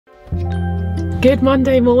Good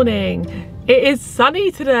Monday morning. It is sunny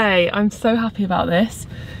today. I'm so happy about this.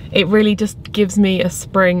 It really just gives me a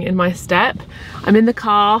spring in my step. I'm in the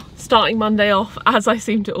car, starting Monday off as I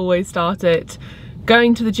seem to always start it,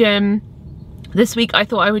 going to the gym. This week I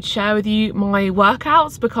thought I would share with you my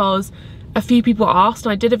workouts because a few people asked,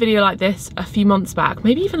 and I did a video like this a few months back,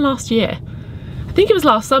 maybe even last year. I think it was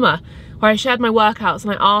last summer, where I shared my workouts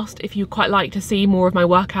and I asked if you'd quite like to see more of my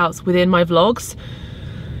workouts within my vlogs.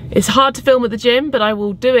 It's hard to film at the gym, but I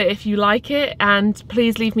will do it if you like it, and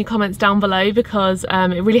please leave me comments down below because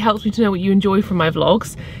it really helps me to know what you enjoy from my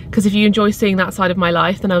vlogs, because if you enjoy seeing that side of my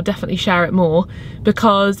life then I'll definitely share it more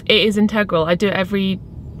because it is integral. I do it every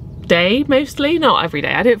day, mostly, not every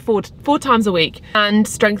day, I do it four times a week, and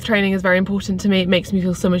strength training is very important to me. It makes me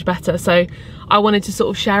feel so much better, so I wanted to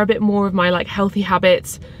sort of share a bit more of my like healthy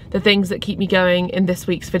habits, the things that keep me going in this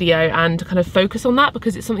week's video, and kind of focus on that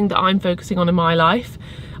because it's something that I'm focusing on in my life.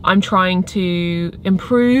 I'm trying to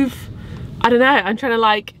improve, I don't know, I'm trying to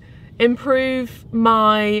like improve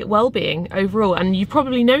my well-being overall, and you've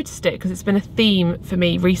probably noticed it because it's been a theme for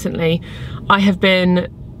me recently. I have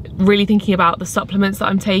been really thinking about the supplements that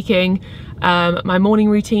I'm taking, my morning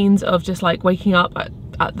routines of just like waking up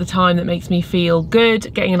at the time that makes me feel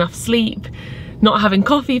good, getting enough sleep, not having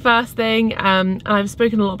coffee first thing, and I've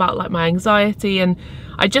spoken a lot about like my anxiety, and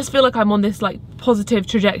I just feel like I'm on this like positive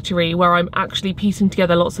trajectory where I'm actually piecing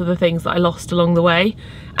together lots of the things that I lost along the way,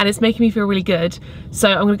 and it's making me feel really good.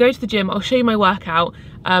 So I'm gonna go to the gym, I'll show you my workout.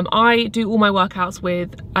 I do all my workouts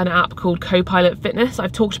with an app called Copilot Fitness.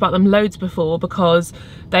 I've talked about them loads before because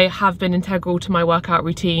they have been integral to my workout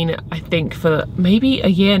routine, I think for maybe a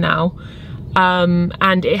year now,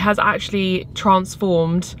 and it has actually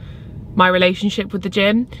transformed my relationship with the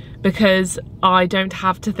gym because I don't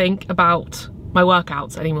have to think about my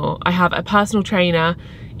workouts anymore. I have a personal trainer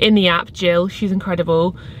in the app, Jill, she's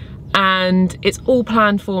incredible, and it's all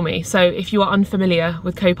planned for me. So if you are unfamiliar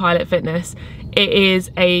with Copilot Fitness, it is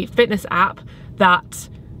a fitness app that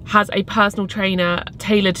has a personal trainer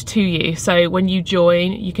tailored to you. So when you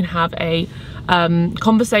join, you can have a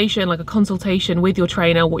conversation, like a consultation with your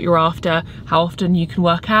trainer, what you're after, how often you can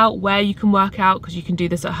work out, where you can work out, because you can do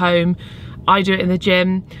this at home. I do it in the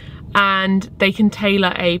gym, and they can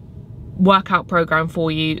tailor a workout program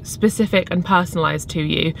for you, specific and personalized to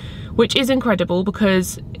you, which is incredible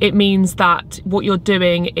because it means that what you're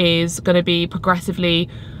doing is going to be progressively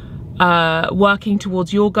working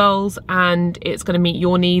towards your goals, and it's going to meet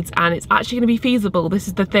your needs, and it's actually going to be feasible. This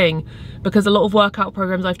is the thing, because a lot of workout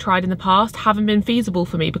programs I've tried in the past haven't been feasible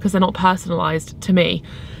for me because they're not personalized to me.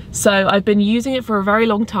 So I've been using it for a very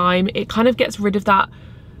long time. It kind of gets rid of that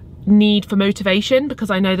need for motivation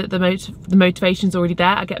because I know that the motivation's already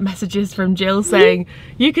there. I get messages from Jill saying,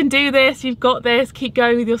 you can do this, you've got this, keep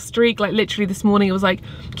going with your streak. Like literally this morning it was like,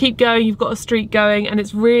 keep going, you've got a streak going, and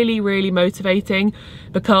it's really, really motivating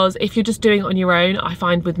because if you're just doing it on your own, I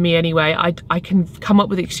find with me anyway, I can come up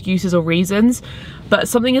with excuses or reasons, but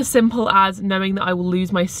something as simple as knowing that I will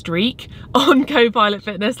lose my streak on Copilot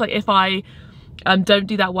Fitness, like if I don't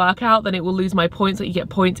do that workout, then it will lose my points, like you get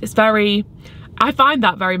points. It's very, I find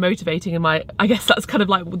that very motivating in my, I guess that's kind of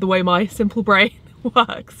like the way my simple brain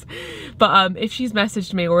works. But if she's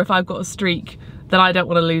messaged me or if I've got a streak, then I don't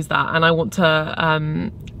want to lose that, and I want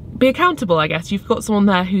to be accountable, I guess. You've got someone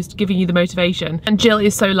there who's giving you the motivation. And Jill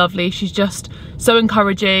is so lovely. She's just so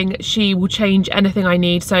encouraging. She will change anything I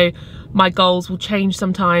need. So my goals will change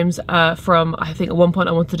sometimes from, I think at one point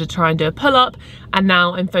I wanted to try and do a pull-up, and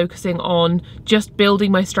now I'm focusing on just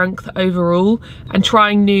building my strength overall and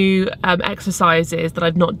trying new exercises that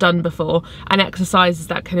I've not done before, and exercises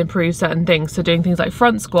that can improve certain things. So doing things like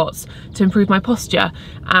front squats to improve my posture,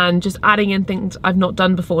 and just adding in things I've not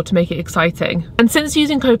done before to make it exciting. And since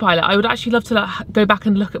using Copilot, I would actually love to go back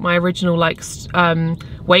and look at my original like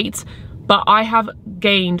weights, but I have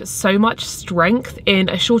gained so much strength in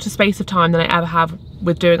a shorter space of time than I ever have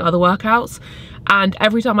with doing other workouts. And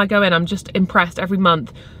every time I go in, I'm just impressed every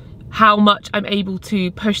month how much I'm able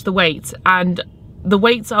to push the weights. And the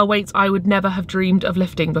weights are weights I would never have dreamed of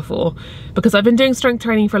lifting before, because I've been doing strength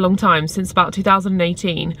training for a long time, since about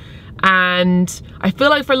 2018. And I feel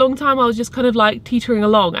like for a long time I was just kind of like teetering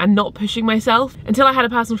along and not pushing myself, until I had a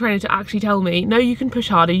personal trainer to actually tell me, no, you can push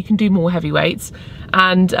harder, you can do more heavy weights.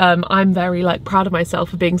 And I'm very like proud of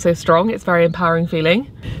myself for being so strong. It's a very empowering feeling.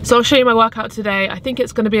 So I'll show you my workout today. I think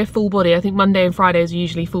it's going to be a full body. I think Monday and Fridays are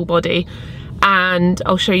usually full body. and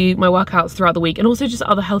I'll show you my workouts throughout the week, and also just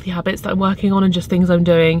other healthy habits that I'm working on and just things I'm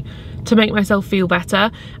doing to make myself feel better.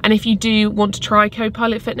 And if you do want to try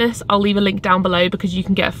Co-Pilot Fitness, I'll leave a link down below, because you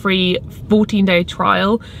can get a free 14-day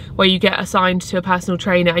trial where you get assigned to a personal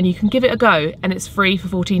trainer and you can give it a go, and it's free for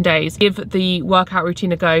 14 days. Give the workout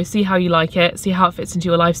routine a go, see how you like it, see how it fits into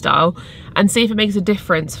your lifestyle, and see if it makes a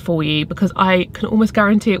difference for you, because I can almost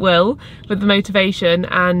guarantee it will, with the motivation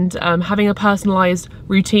and having a personalised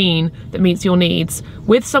routine that meets your needs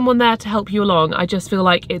with someone there to help you along. I just feel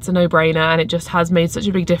like it's a no-brainer, and it just has made such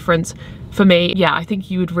a big difference for me. Yeah, I think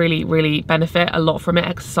you would really benefit a lot from it.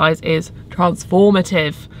 Exercise is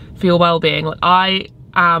transformative for your well-being. Like, I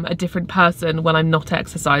am a different person when I'm not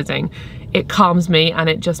exercising. It calms me, and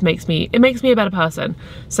it just makes me a better person.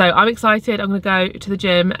 So I'm excited. I'm gonna go to the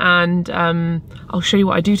gym, and I'll show you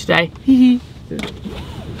what I do today.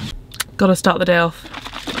 Gotta start the day off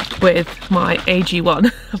with my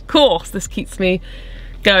AG1. Of course, this keeps me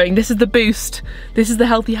going. This is the boost. This is the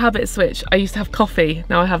healthy habit switch. I used to have coffee,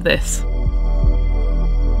 now I have this.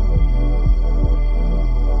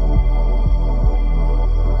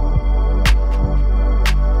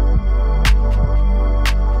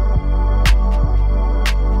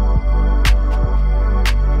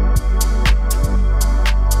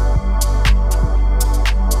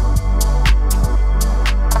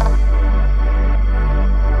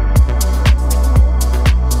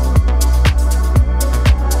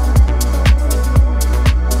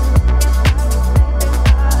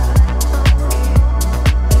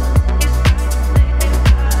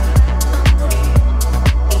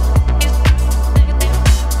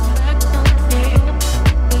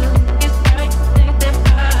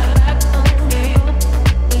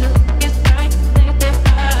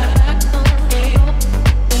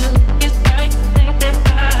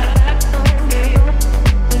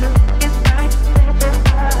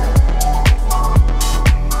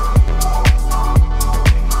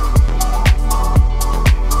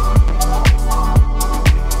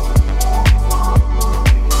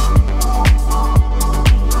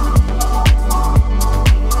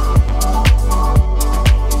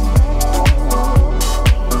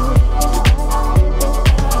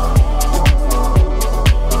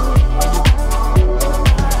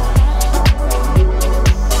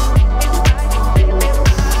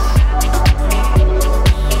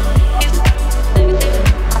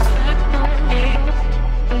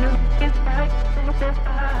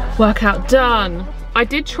 Workout done. I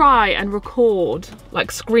did try and record,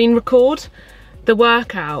 like screen record the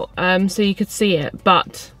workout so you could see it,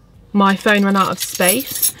 but my phone ran out of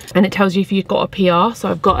space, and it tells you if you've got a PR. So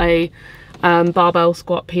I've got a barbell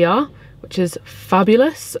squat PR, which is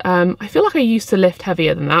fabulous. I feel like I used to lift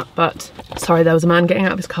heavier than that, but sorry, there was a man getting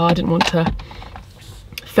out of his car. I didn't want to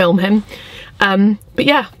film him. But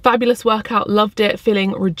yeah, fabulous workout, loved it,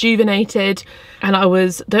 feeling rejuvenated. And I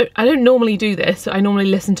don't normally do this, I normally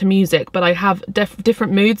listen to music, but I have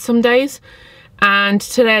different moods some days. And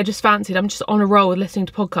today I just fancied, I'm just on a roll with listening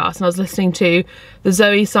to podcasts, and I was listening to the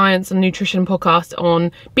Zoe Science and Nutrition podcast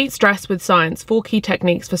on Beat Stress with Science, 4 Key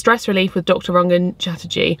Techniques for Stress Relief with Dr. Rangan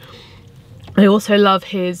Chatterjee. I also love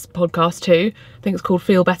his podcast too. I think it's called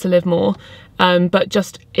Feel Better, Live More. But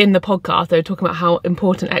just in the podcast, they were talking about how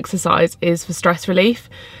important exercise is for stress relief,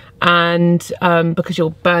 and because you're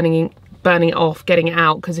burning it off, getting it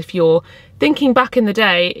out. Because if you're thinking back in the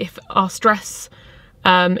day, if our stress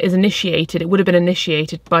is initiated, it would have been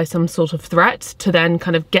initiated by some sort of threat to then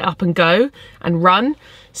kind of get up and go and run.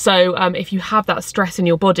 So if you have that stress in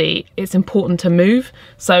your body, it's important to move.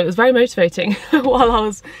 So it was very motivating while I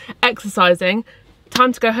was exercising.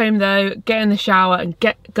 Time to go home though, get in the shower and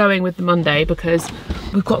get going with the Monday, because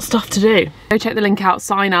we've got stuff to do. Go check the link out,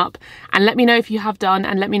 sign up, and let me know if you have done,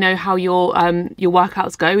 and let me know how your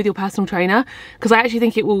workouts go with your personal trainer, because I actually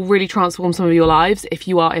think it will really transform some of your lives if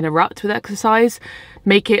you are in a rut with exercise.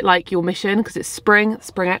 Make it like your mission, because it's spring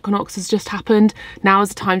equinox has just happened. Now is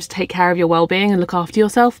the time to take care of your well-being and look after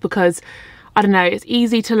yourself, because I don't know, it's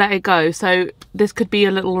easy to let it go. So this could be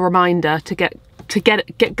a little reminder to get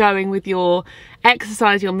going with your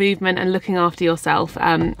exercise, your movement, and looking after yourself.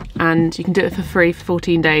 And you can do it for free for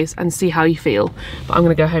 14 days and see how you feel. But I'm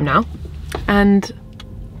gonna go home now and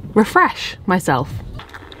refresh myself.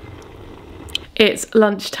 It's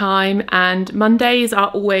lunchtime, and Mondays are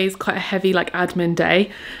always quite a heavy like admin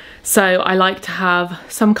day. So I like to have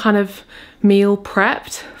some kind of meal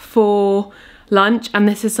prepped for lunch, and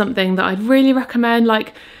this is something that I'd really recommend.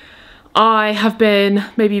 Like, I have been,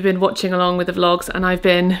 maybe you've been watching along with the vlogs, and I've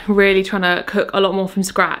been really trying to cook a lot more from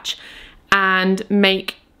scratch and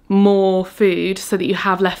make more food so that you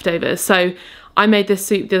have leftovers. So I made this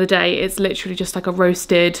soup the other day. It's literally just like a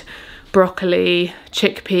roasted broccoli,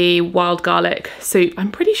 chickpea, wild garlic soup.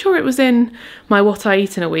 I'm pretty sure it was in my What I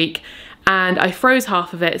Eat in a Week, and I froze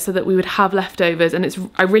half of it so that we would have leftovers.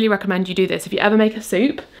 And I really recommend you do this. If you ever make a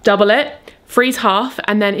soup, double it, freeze half,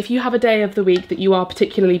 and then if you have a day of the week that you are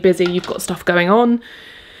particularly busy, you've got stuff going on,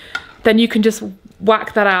 then you can just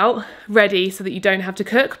whack that out ready so that you don't have to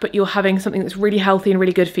cook, but you're having something that's really healthy and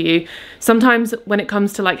really good for you. Sometimes when it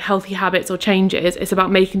comes to like healthy habits or changes, it's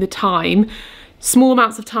about making the time, small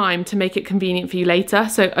amounts of time, to make it convenient for you later.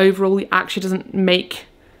 So overall, it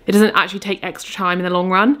doesn't actually take extra time in the long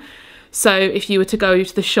run. So if you were to go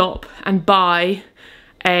to the shop and buy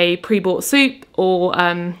a pre-bought soup or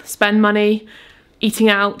spend money eating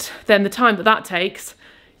out, then the time that takes,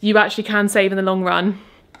 you actually can save in the long run.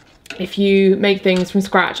 If you make things from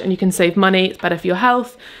scratch and you can save money, it's better for your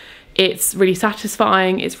health. It's really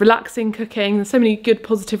satisfying, it's relaxing cooking. There's so many good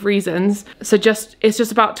positive reasons. So it's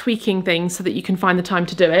just about tweaking things so that you can find the time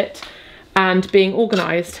to do it, and being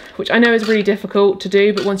organised, which I know is really difficult to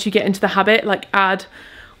do, but once you get into the habit, like add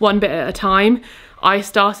one bit at a time. I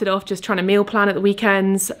started off just trying to meal plan at the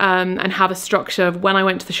weekends and have a structure of when I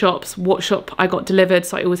went to the shops, what shop I got delivered.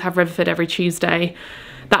 So I always have Riverford every Tuesday,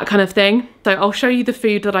 that kind of thing. So I'll show you the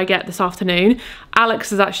food that I get this afternoon.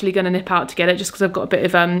 Alex is actually going to nip out to get it just because I've got a bit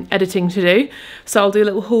of editing to do. So I'll do a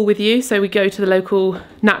little haul with you. So we go to the local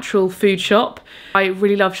natural food shop. I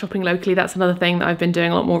really love shopping locally. That's another thing that I've been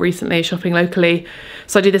doing a lot more recently, shopping locally.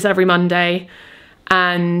 So I do this every Monday.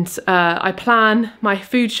 And I plan my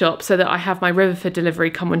food shop so that I have my Riverford delivery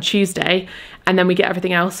come on Tuesday, and then we get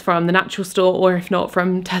everything else from the natural store, or if not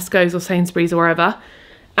from Tesco's or Sainsbury's or wherever.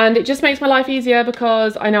 And it just makes my life easier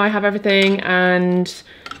because I know I have everything, and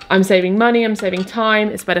I'm saving money, I'm saving time,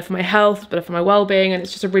 it's better for my health, it's better for my well-being, and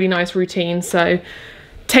it's just a really nice routine. So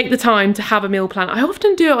take the time to have a meal plan. I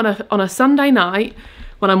often do it on a Sunday night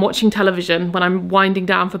when I'm watching television, when I'm winding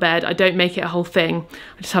down for bed. I don't make it a whole thing.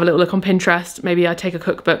 I just have a little look on Pinterest. Maybe I take a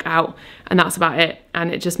cookbook out, and that's about it.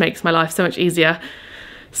 And it just makes my life so much easier.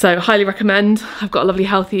 So highly recommend. I've got a lovely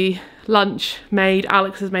healthy lunch made.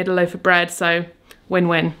 Alex has made a loaf of bread, so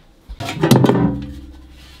win-win.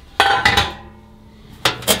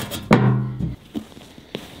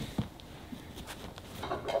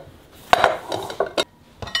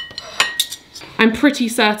 I'm pretty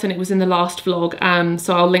certain it was in the last vlog,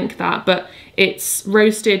 so I'll link that, but it's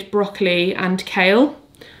roasted broccoli and kale.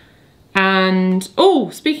 And, oh,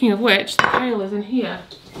 speaking of which, the kale is in here.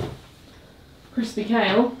 Crispy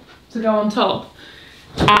kale to go on top.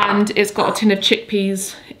 And it's got a tin of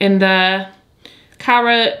chickpeas in there,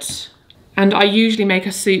 carrot, and I usually make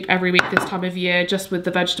a soup every week this time of year, just with the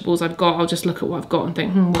vegetables I've got. I'll just look at what I've got and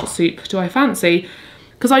think, what soup do I fancy?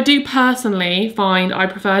 Because I do personally find I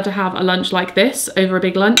prefer to have a lunch like this over a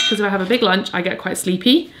big lunch, because if I have a big lunch, I get quite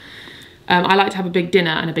sleepy. I like to have a big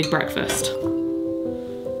dinner and a big breakfast.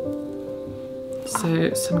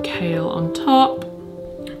 So some kale on top.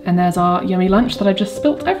 And there's our yummy lunch that I've just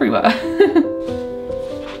spilt everywhere.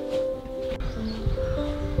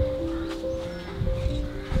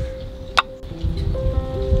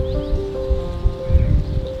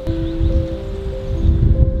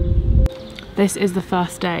 This is the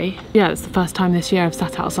first day. Yeah, it's the first time this year I've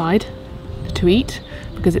sat outside to eat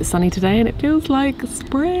because it's sunny today and it feels like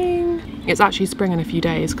spring. It's actually spring in a few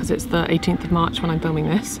days because it's the 18th of March when I'm filming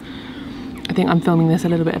this. I think I'm filming this a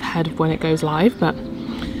little bit ahead of when it goes live, but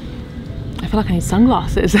I feel like I need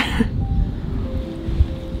sunglasses.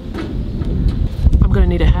 I'm gonna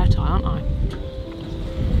need a hair tie, aren't I?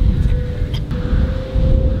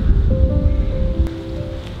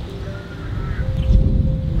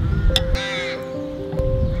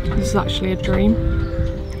 This is actually a dream.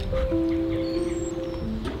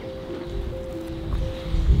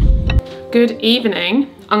 Good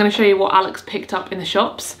evening. I'm going to show you what Alex picked up in the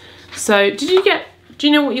shops. So do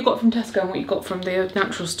you know what you got from Tesco and what you got from the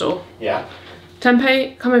natural store? Yeah.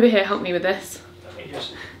 Tempeh, come over here, help me with this. Let me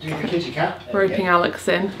just do the kitty cat. Roping Alex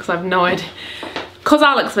in, because I have no idea. Because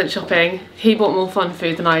Alex went shopping, he bought more fun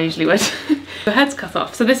food than I usually would. The head's cut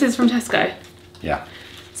off. So this is from Tesco. Yeah.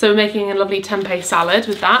 So we're making a lovely tempeh salad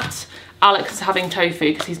with that. Alex is having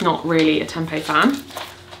tofu because he's not really a tempeh fan.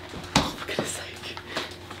 Oh, for goodness sake.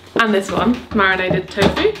 And this one, marinated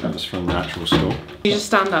tofu. That was from the natural store. You just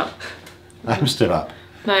stand up. I'm stood up.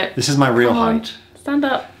 No. This is my real height. Stand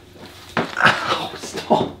up. Oh,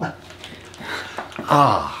 stop.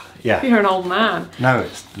 Ah, yeah. You're an old man. No,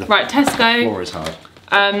 it's the right, Tesco. floor is hard.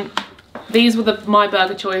 These were my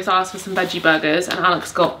burger choice. I asked for some veggie burgers and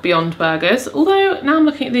Alex got Beyond Burgers. Although now I'm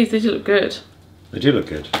looking at these, they do look good. They do look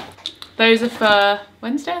good. Those are for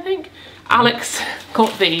Wednesday, I think. Alex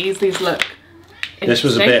got these. These look This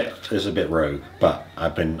was interesting. a bit rogue, but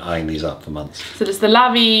I've been eyeing these up for months. So there's the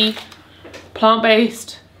Lavi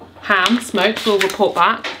plant-based ham smoked, we'll report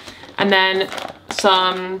back. And then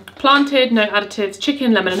some planted, no additives,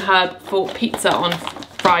 chicken, lemon and herb for pizza on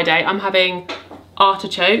Friday. I'm having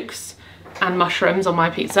artichokes and mushrooms on my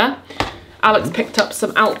pizza. Alex picked up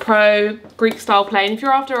some Alpro Greek style plain. If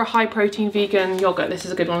you're after a high protein vegan yogurt, this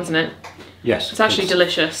is a good one, isn't it? Yes. It's actually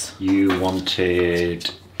delicious. You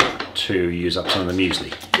wanted to use up some of the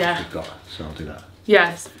muesli. Yeah. You've got, so I'll do that.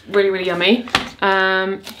 Yes, really, really yummy.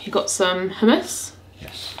 You got some hummus.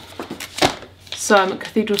 Yes. Some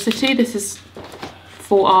Cathedral City. This is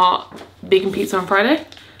for our vegan pizza on Friday.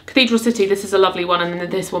 Cathedral City, this is a lovely one, and then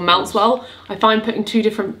this one melts well. I find putting 2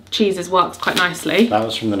 different cheeses works quite nicely. That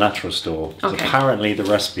was from the natural store. Okay. Apparently the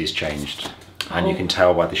recipe's changed, and you can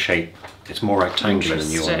tell by the shape. It's more rectangular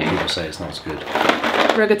than yours. Interesting. People say it's not as good.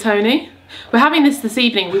 Rigatoni. We're having this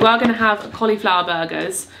evening. We were going to have cauliflower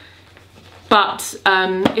burgers, but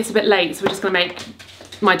it's a bit late, so we're just going to make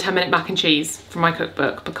my 10-minute mac and cheese from my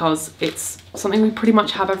cookbook, because it's something we pretty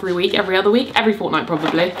much have every week, every other week, every fortnight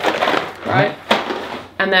probably, right?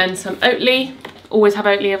 And then some Oatly. Always have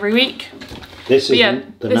Oatly every week. This is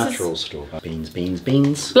the natural store. Beans, beans,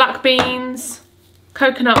 beans. Black beans,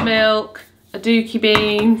 coconut milk, aduki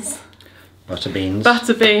beans, Butter beans.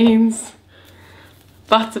 butter beans,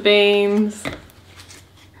 butter beans.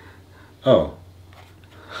 Oh.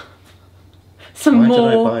 Some Why did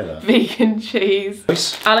I more buy that? vegan cheese.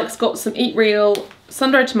 Nice. Alex got some Eat Real,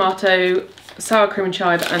 sun-dried tomato, sour cream and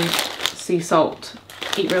chive and sea salt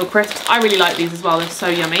Eat Real crisps. I really like these as well, they're so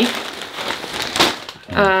yummy.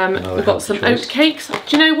 We've got some oat cakes. Do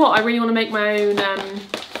you know what? I really want to make my own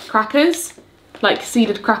crackers, like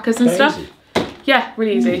seeded crackers and stuff. Yeah,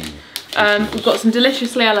 really easy. We've got some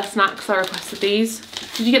delicious Leela snacks. I requested these.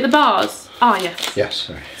 Did you get the bars? Ah, yes. Yes,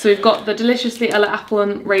 sorry. So we've got the deliciously Ella apple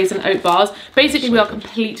and raisin oat bars. Basically, we are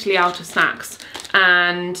completely out of snacks,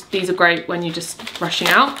 and these are great when you're just rushing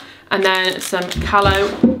out. And then some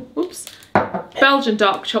Callo, oops, Belgian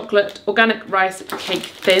dark chocolate organic rice cake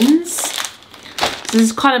thins. So this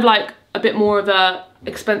is kind of like a bit more of a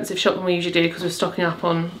expensive shop than we usually do, because we're stocking up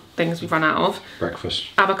on things we've run out of. Breakfast.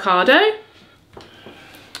 Avocado.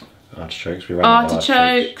 Artichokes. We ran out of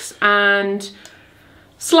Artichokes and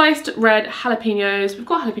sliced red jalapenos. We've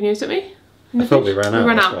got jalapenos, don't we? I thought we ran out. We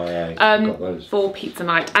ran That's out why I got those. for pizza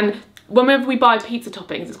night. And whenever we buy pizza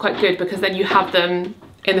toppings, it's quite good, because then you have them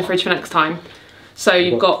in the fridge for next time. So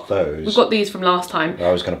you've got those. We've got these from last time.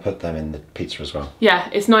 I was going to put them in the pizza as well. Yeah,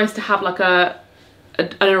 it's nice to have like an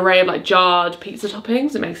array of like jarred pizza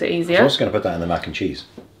toppings. It makes it easier. I was going to put that in the mac and cheese.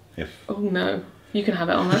 Oh no, you can have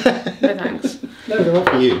it on there. No thanks. No, they're all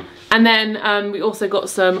for you. And then we also got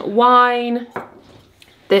some wine.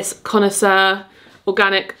 This Connoisseur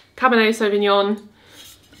organic Cabernet Sauvignon.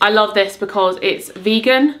 I love this because it's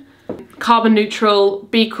vegan, carbon neutral,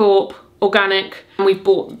 B Corp, organic. And we've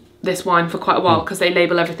bought this wine for quite a while because they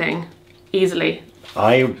label everything easily.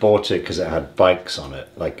 I bought it because it had bikes on it,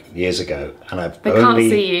 like years ago, and They can't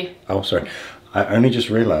see you. Oh, sorry. I only just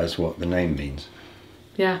realised what the name means.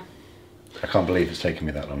 Yeah. I can't believe it's taken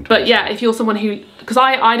me that long to But yeah, if you're someone who, because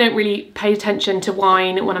I don't really pay attention to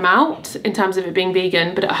wine when I'm out in terms of it being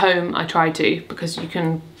vegan, but at home I try to, because you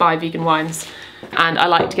can buy vegan wines. And I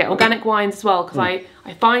like to get organic wines as well, because I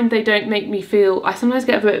find they don't make me feel, I sometimes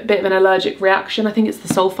get a bit of an allergic reaction. I think it's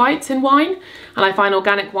the sulfites in wine, and I find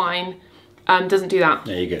organic wine doesn't do that.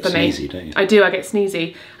 Yeah, you get for sneezy, me. don't you? I do, I get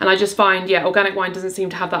sneezy. And I just find, yeah, organic wine doesn't seem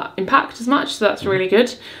to have that impact as much, so that's really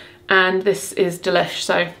good. And this is delish,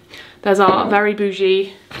 so there's our very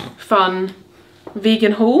bougie, fun,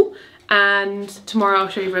 vegan haul. And tomorrow I'll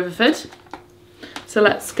show you Riverford. So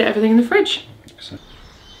let's get everything in the fridge.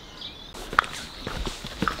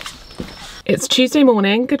 It's Tuesday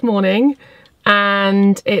morning, good morning.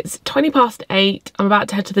 And it's 8:20. I'm about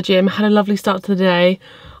to head to the gym. Had a lovely start to the day.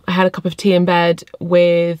 I had a cup of tea in bed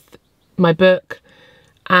with my book,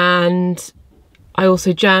 and I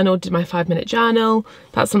also journaled, did my 5-minute journal.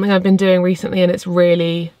 That's something I've been doing recently, and it's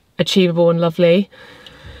really achievable and lovely.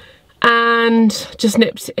 And just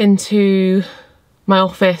nipped into my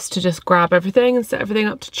office to just grab everything and set everything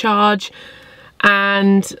up to charge.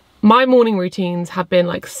 And my morning routines have been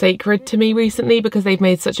like sacred to me recently, because they've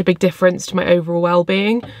made such a big difference to my overall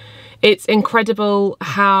well-being. It's incredible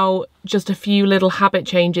how just a few little habit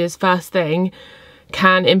changes first thing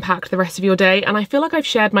can impact the rest of your day. And I feel like I've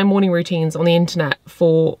shared my morning routines on the internet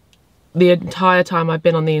for the entire time I've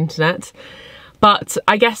been on the internet, But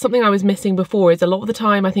I guess something I was missing before is a lot of the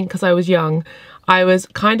time, I think because I was young, I was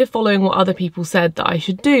kind of following what other people said that I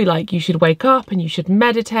should do. Like, you should wake up and you should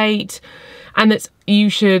meditate, and that you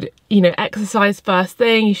should, you know, exercise first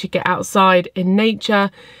thing, you should get outside in nature.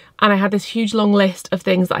 And I had this huge long list of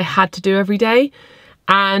things that I had to do every day.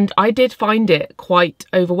 And I did find it quite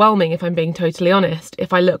overwhelming, if I'm being totally honest.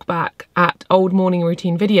 If I look back at old morning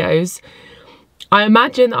routine videos, I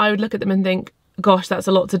imagine I would look at them and think, gosh, that's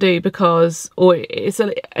a lot to do, because, or it's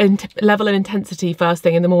a level of intensity first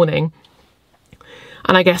thing in the morning.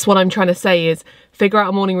 And I guess what I'm trying to say is figure out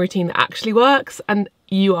a morning routine that actually works and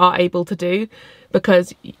you are able to do.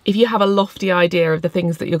 Because if you have a lofty idea of the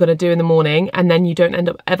things that you're going to do in the morning and then you don't end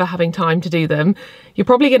up ever having time to do them, you're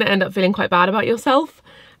probably going to end up feeling quite bad about yourself,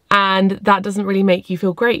 and that doesn't really make you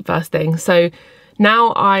feel great first thing. So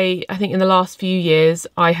now I think in the last few years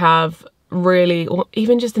I have really, or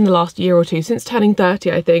even just in the last year or two, since turning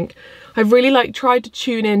 30, I think I've really like tried to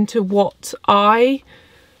tune into what I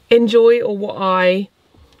enjoy or what I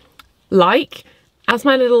like. As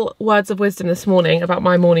my little words of wisdom this morning about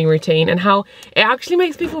my morning routine and how it actually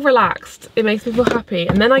makes me feel relaxed. It makes me feel happy.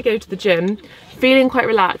 And then I go to the gym feeling quite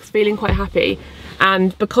relaxed, feeling quite happy.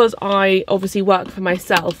 And because I obviously work for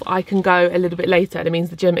myself, I can go a little bit later. And it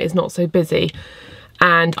means the gym is not so busy.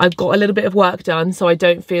 And I've got a little bit of work done, so I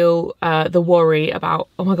don't feel the worry about,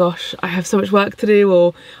 oh my gosh, I have so much work to do,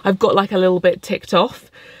 or I've got like a little bit ticked off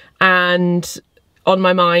and on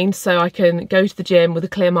my mind, so I can go to the gym with a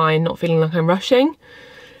clear mind, not feeling like I'm rushing.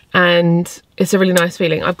 And it's a really nice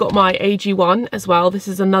feeling. I've got my AG1 as well. This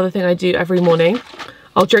is another thing I do every morning.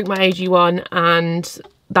 I'll drink my AG1 and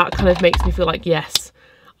that kind of makes me feel like, yes,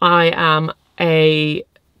 I am a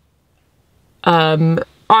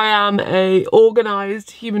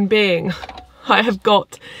organised human being. I have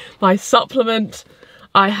got my supplement.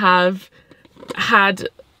 I have had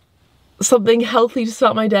something healthy to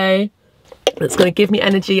start my day that's going to give me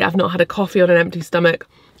energy. I've not had a coffee on an empty stomach.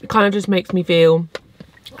 It kind of just makes me feel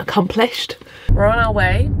accomplished. We're on our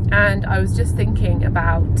way, and I was just thinking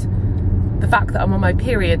about the fact that I'm on my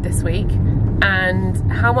period this week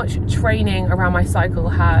and how much training around my cycle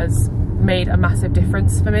has made a massive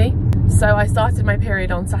difference for me. So I started my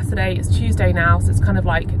period on Saturday. It's Tuesday now, so it's kind of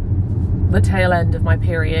like the tail end of my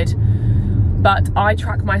period. But I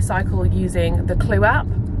track my cycle using the Clue app,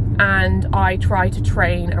 and I try to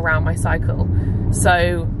train around my cycle.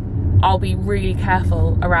 So I'll be really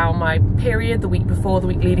careful around my period, the week before, the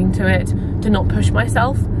week leading to it, to not push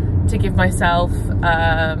myself, to give myself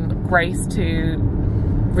grace to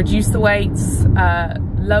reduce the weights,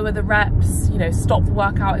 lower the reps, you know, stop the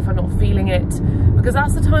workout if I'm not feeling it, because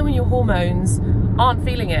that's the time when your hormones aren't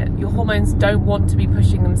feeling it. Your hormones don't want to be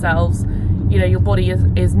pushing themselves. You know, your body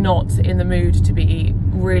is not in the mood to be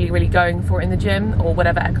really going for it in the gym or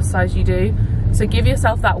whatever exercise you do. So give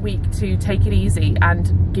yourself that week to take it easy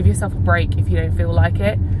and give yourself a break if you don't feel like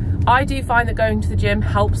it. I do find that going to the gym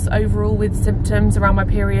helps overall with symptoms around my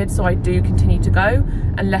period, so I do continue to go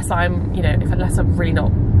unless I'm, you know, unless I'm really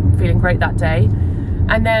not feeling great that day.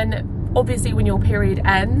 And then obviously when your period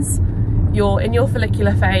ends, you're in your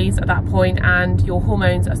follicular phase at that point and your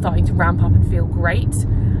hormones are starting to ramp up and feel great.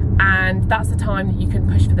 And that's the time that you can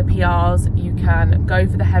push for the PRs, you can go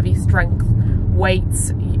for the heavy strength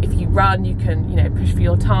weights. If you run, you can, you know, push for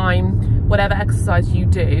your time. Whatever exercise you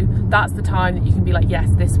do, that's the time that you can be like, yes,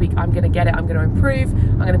 this week I'm going to get it, I'm going to improve,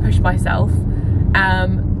 I'm going to push myself.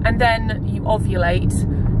 And then you ovulate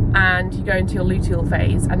and you go into your luteal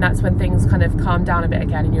phase, and that's when things kind of calm down a bit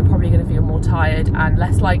again, and you're probably going to feel more tired and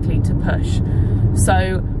less likely to push.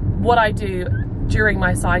 So what I do during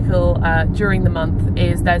my cycle, during the month,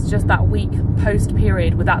 is there's just that week post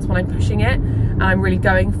period where that's when I'm pushing it and I'm really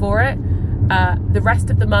going for it. The rest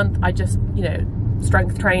of the month I just, you know,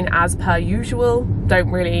 strength train as per usual,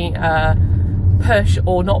 don't really push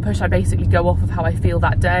or not push. I basically go off of how I feel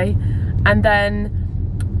that day. And then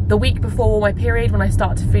the week before my period, when I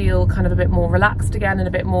start to feel kind of a bit more relaxed again and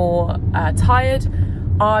a bit more tired,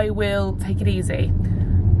 I will take it easy.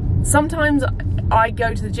 Sometimes I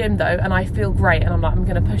go to the gym though and I feel great and I'm like, I'm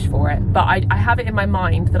gonna push for it, but I have it in my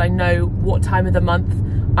mind that I know what time of the month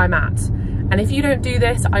I'm at. And if you don't do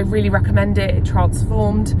this, I really recommend it. It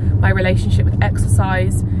transformed my relationship with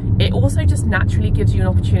exercise. It also just naturally gives you an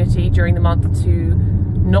opportunity during the month to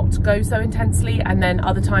not go so intensely, and then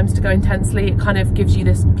other times to go intensely. It kind of gives you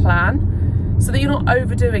this plan so that you're not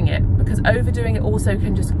overdoing it, because overdoing it also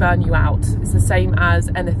can just burn you out. It's the same as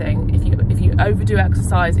anything. If you overdo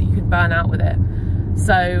exercise, you can burn out with it.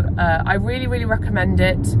 So I really recommend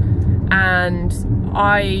it, and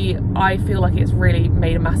I feel like it's really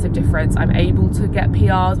made a massive difference. I'm able to get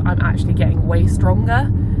PRs. I'm actually getting way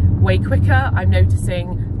stronger. way quicker. I'm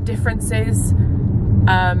noticing differences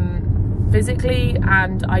physically,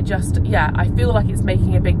 and I feel like it's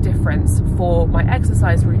making a big difference for my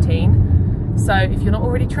exercise routine. So if you're not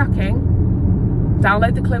already tracking,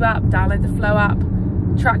 download the Clue app, download the Flow app,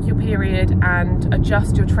 track your period and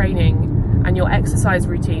adjust your training and your exercise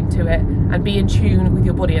routine to it, and be in tune with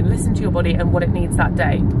your body and listen to your body and what it needs that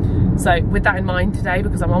day. So with that in mind today,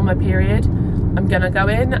 because I'm on my period, I'm gonna go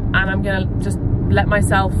in and I'm gonna just let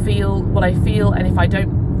myself feel what I feel, and if I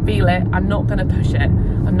don't feel it, I'm not gonna push it.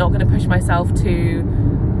 I'm not gonna push myself to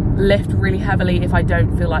lift really heavily if I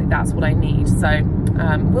don't feel like that's what I need. So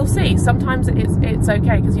we'll see. Sometimes it's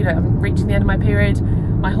okay, because you know, I'm reaching the end of my period,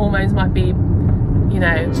 my hormones might be, you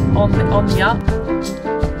know, on the up.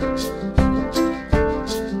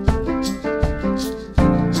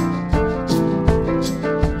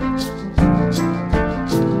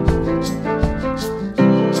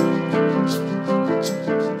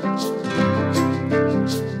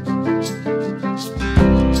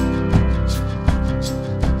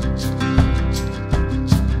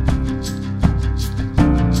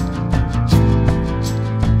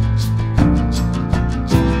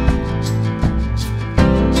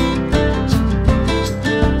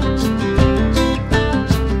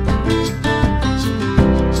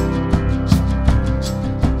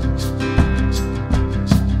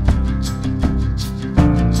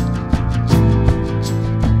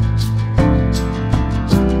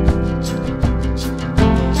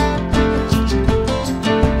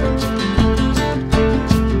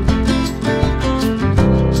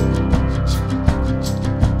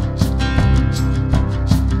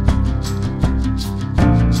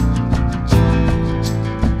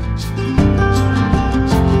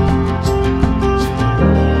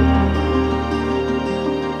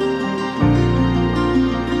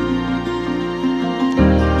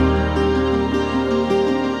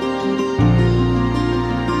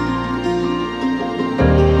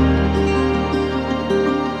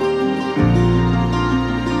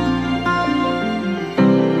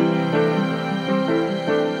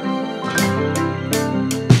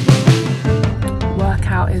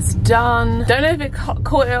 Is done. Don't know if it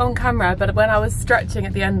caught it on camera, but when I was stretching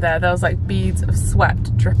at the end there was like beads of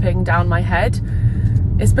sweat dripping down my head.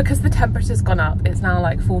 It's because the temperature's gone up. It's now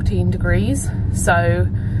like 14 degrees, so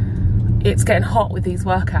it's getting hot with these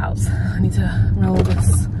workouts. I need to roll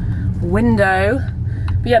this window.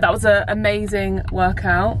 But yeah, that was an amazing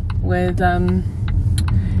workout with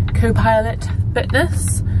Copilot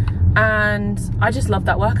Fitness, and I just love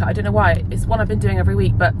that workout. I don't know why. It's one I've been doing every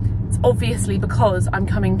week, but it's obviously because I'm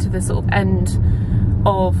coming to the sort of end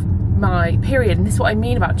of my period, and this is what I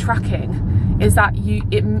mean about tracking, is that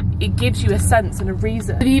it gives you a sense and a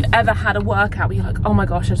reason. If you've ever had a workout where you're like, oh my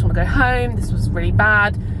gosh, I just want to go home, this was really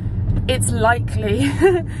bad, it's likely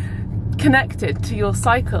connected to your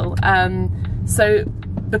cycle. So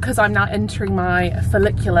because I'm now entering my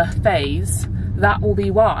follicular phase, that will be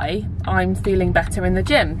why I'm feeling better in the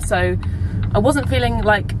gym. So I wasn't feeling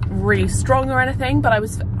like really strong or anything, but it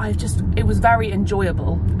was very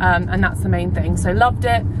enjoyable, and that's the main thing. So loved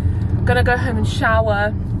it. Gonna go home and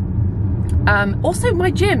shower. Also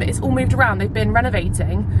my gym is all moved around. They've been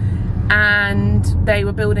renovating, and they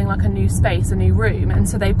were building like a new space, a new room, and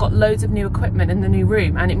so they've got loads of new equipment in the new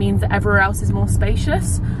room, and it means that everywhere else is more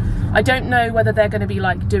spacious. I don't know whether they're going to be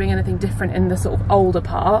like doing anything different in the sort of older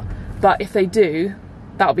part, but if they do,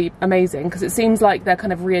 that'll be amazing, because it seems like they're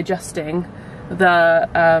kind of readjusting the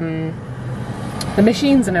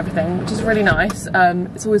machines and everything, which is really nice.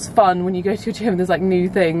 It's always fun when you go to your gym and there's like new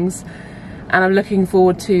things, and I'm looking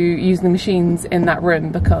forward to using the machines in that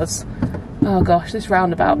room because, oh gosh, this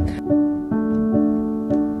roundabout.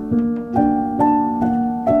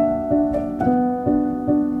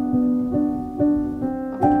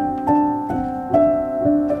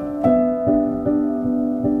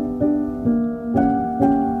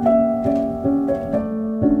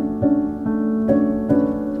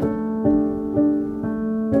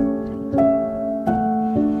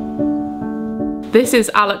 This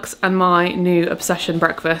is Alex and my new obsession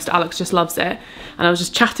breakfast. Alex just loves it, and I was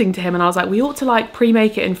just chatting to him and I was like, we ought to like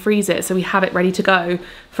pre-make it and freeze it so we have it ready to go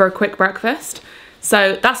for a quick breakfast.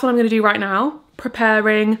 So that's what I'm going to do right now,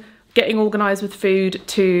 preparing, getting organised with food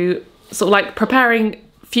to sort of like preparing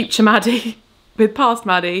future Maddie with past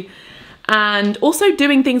Maddie, and also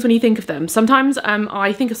doing things when you think of them. Sometimes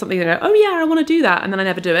I think of something and I go, oh yeah, I want to do that, and then I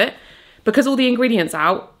never do it because all the ingredients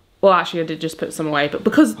out. Well, actually I did just put some away, but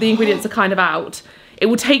because the ingredients are kind of out, it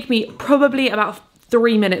will take me probably about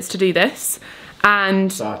 3 minutes to do this.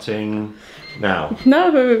 And starting now.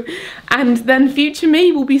 No. And then future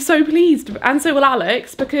me will be so pleased, and so will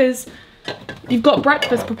Alex, because you've got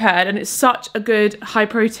breakfast prepared and it's such a good high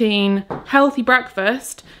protein, healthy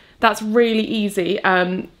breakfast, that's really easy.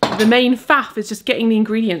 The main faff is just getting the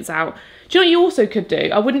ingredients out. Do you know what you also could do?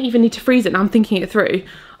 I wouldn't even need to freeze it now, I'm thinking it through.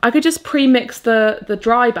 I could just pre-mix the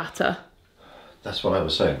dry batter. That's what I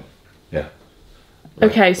was saying, yeah.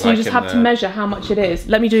 Okay, so you just have to measure how much it is.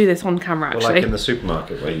 Let me do this on camera, actually. Well, like in the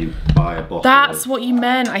supermarket where you buy a bottle. That's what you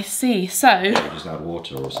meant, I see. So, you just add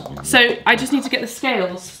water or something. So I just need to get the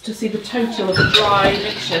scales to see the total of the dry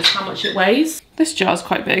mixtures, how much it weighs. This jar's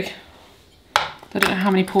quite big. I don't know how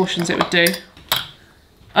many portions it would do.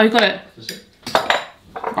 Oh, you got it? Is it?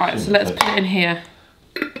 Right, so let's put it in here.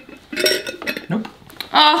 Nope.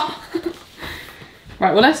 Oh!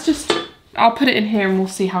 Right, well I'll put it in here and we'll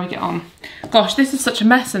see how we get on. Gosh, this is such a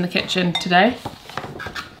mess in the kitchen today.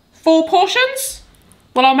 4 portions?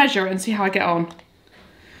 Well, I'll measure it and see how I get on.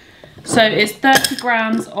 So it's 30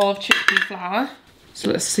 grams of chickpea flour. So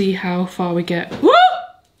let's see how far we get. Woo!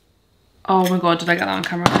 Oh my God, did I get that on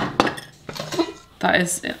camera? That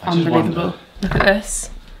is unbelievable. Look at this.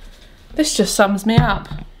 This just sums me up.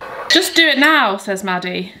 Just do it now, says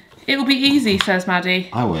Maddie. It will be easy, says Maddie.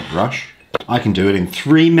 I won't rush. I can do it in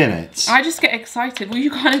 3 minutes. I just get excited. Well,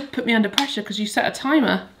 you kind of put me under pressure because you set a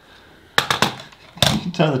timer. You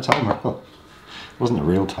can turn the timer off. It wasn't a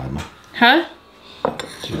real timer. Huh? What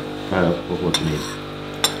do you need?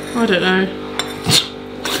 I don't know.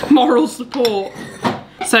 Moral support.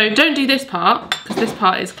 So don't do this part because this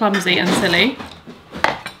part is clumsy and silly.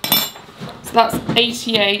 So that's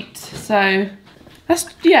 88. So that's,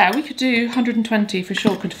 yeah, we could do 120 for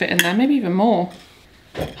sure, could fit in there, maybe even more.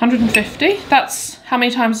 150, that's, how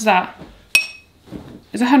many times is that?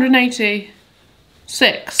 Is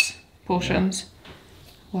 186 portions.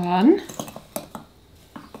 1,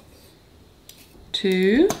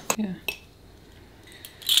 2, yeah.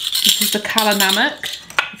 This is the Kala Namak.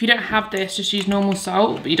 If you don't have this, just use normal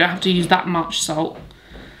salt, but you don't have to use that much salt.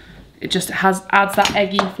 It just adds that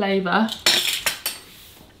eggy flavour.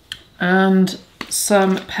 And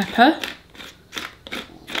some pepper.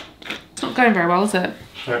 It's not going very well, is it?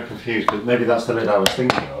 I'm confused, but maybe that's the lid I was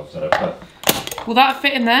thinking of that I put. Will that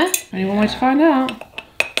fit in there? Only one way to find out.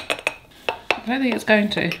 I don't think it's going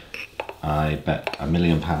to. I bet £1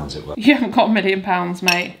 million it will. You haven't got £1 million,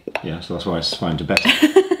 mate. Yeah, so that's why it's fine to bet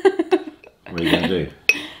it. What are you going to do?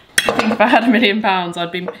 I think if I had £1 million,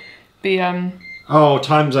 I'd be Oh,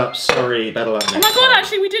 time's up. Sorry, better luck next time. Oh my God,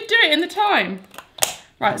 actually, we did do it in the time.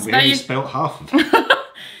 Right, so we only spelt half of it.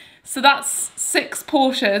 So that's 6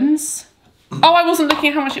 portions. Oh, I wasn't looking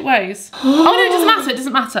at how much it weighs. Oh no, it doesn't matter, it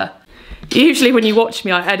doesn't matter. Usually when you watch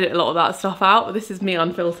me, I edit a lot of that stuff out, but this is me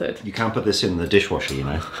unfiltered. You can't put this in the dishwasher, you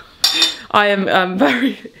know. I am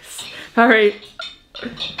very,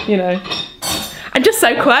 you know, I'm just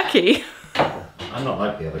so quirky. I'm not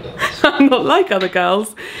like the other girls. I'm not like other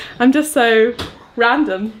girls. I'm just so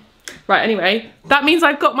random. Right, anyway, that means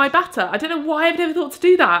I've got my batter. I don't know why I've never thought to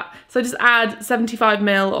do that. So I just add 75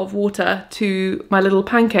 ml of water to my little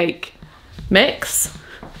pancake mix.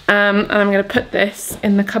 And I'm gonna put this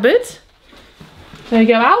in the cupboard. There you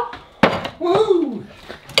go, Al. Woo!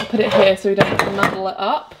 I'll put it here so we don't have to muddle it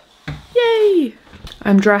up. Yay!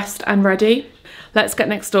 I'm dressed and ready. Let's get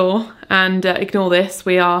next door and ignore this.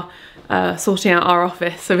 We are sorting out our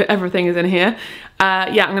office, so everything is in here.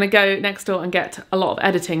 Yeah, I'm gonna go next door and get a lot of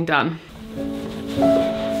editing done.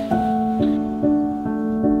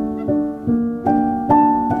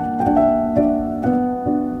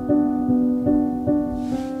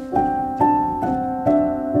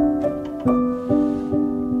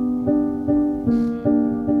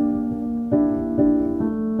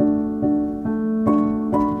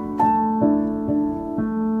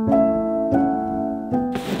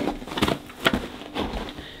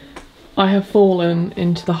 I have fallen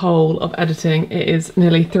into the hole of editing. It is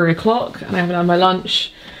nearly 3 o'clock and I haven't had my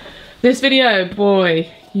lunch. This video, boy,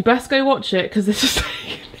 you best go watch it because this is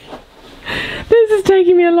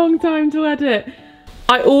taking me a long time to edit.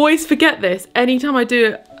 I always forget this anytime I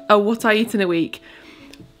do a what I eat in a week.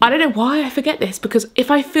 I don't know why I forget this, because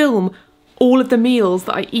if I film all of the meals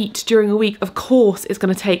that I eat during a week, of course it's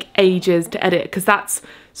going to take ages to edit because that's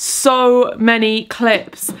so many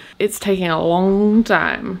clips. It's taking a long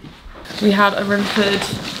time. We had a Rimford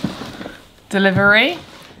delivery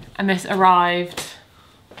and this arrived,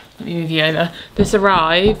 let me move you over, this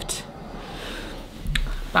arrived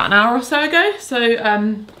about an hour or so ago, so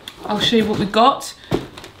I'll show you what we've got.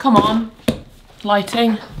 Come on,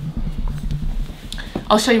 lighting.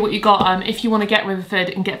 I'll show you what you got. If you want to get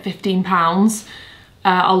Rimford and get £15,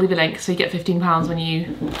 I'll leave a link so you get £15 when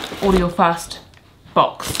you order your first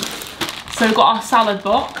box. So we've got our salad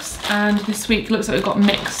box, and this week looks like we've got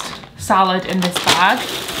mixed salad in this bag.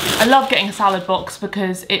 I love getting a salad box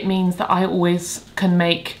because it means that I always can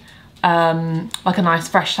make like a nice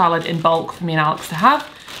fresh salad in bulk for me and Alex to have.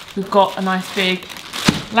 We've got a nice big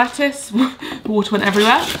lettuce. Water went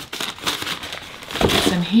everywhere.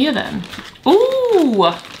 What's in here then? Ooh,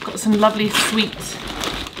 got some lovely sweet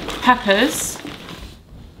peppers.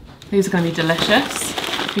 These are going to be delicious.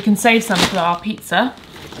 We can save some for our pizza.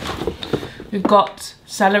 We've got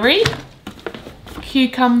celery,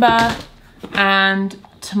 cucumber and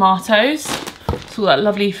tomatoes. So all that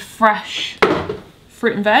lovely fresh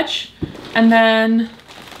fruit and veg. And then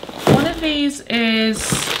one of these is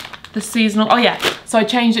the seasonal, oh yeah, so I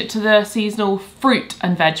changed it to the seasonal fruit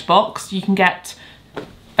and veg box. You can get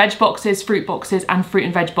veg boxes, fruit boxes and fruit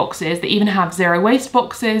and veg boxes. They even have zero waste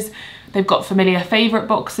boxes. They've got familiar favourite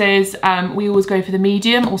boxes. We always go for the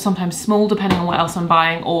medium or sometimes small depending on what else I'm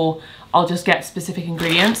buying, or I'll just get specific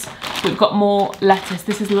ingredients. We've got more lettuce.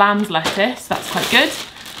 This is lamb's lettuce, that's quite good.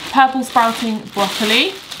 Purple sprouting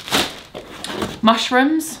broccoli.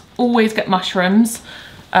 Mushrooms, always get mushrooms,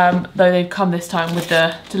 though they've come this time with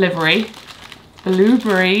the delivery.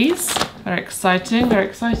 Blueberries, very exciting, very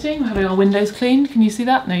exciting. We're having our windows cleaned, can you see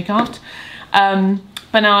that? No, you can't.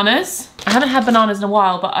 Bananas. I haven't had bananas in a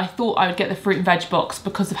while, but I thought I would get the fruit and veg box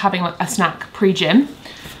because of having like a snack pre-gym.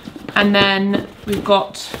 And then we've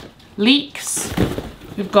got leeks,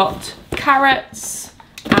 we've got carrots,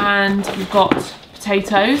 and we've got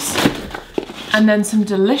potatoes. And then some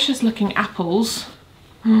delicious looking apples.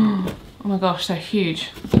 Oh my gosh, they're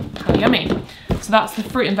huge. How yummy. So that's the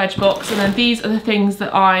fruit and veg box. And then these are the things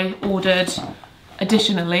that I ordered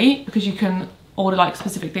additionally, because you can order like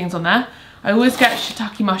specific things on there. I always get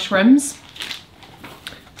shiitake mushrooms.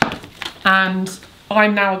 And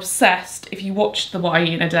I'm now obsessed. If you watched the What I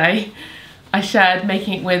Eat in a Day, I shared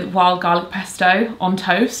making it with wild garlic pesto on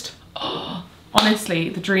toast. Oh, honestly,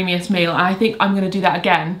 the dreamiest meal. And I think I'm gonna do that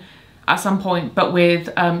again at some point, but with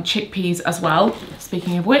chickpeas as well.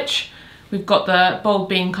 Speaking of which, we've got the Bold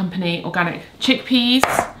Bean Company organic chickpeas.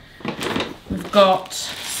 We've got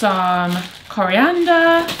some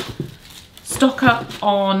coriander, stock up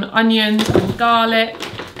on onions and garlic.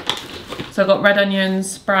 So I've got red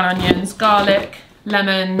onions, brown onions, garlic,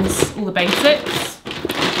 lemons, all the basics.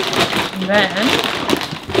 And then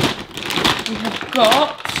we have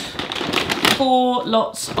got 4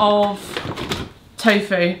 lots of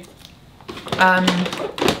tofu.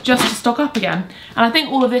 Just to stock up again. And I think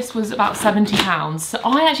all of this was about £70. So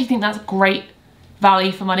I actually think that's great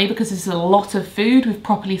value for money because this is a lot of food we've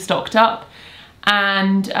properly stocked up.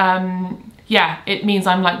 And yeah, it means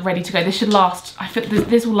I'm like ready to go. This should last, I feel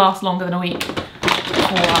this will last longer than a week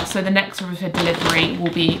for us. So the next Riverford delivery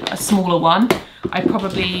will be a smaller one. I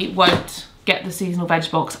probably won't get the seasonal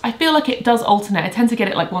veg box. I feel like it does alternate. I tend to get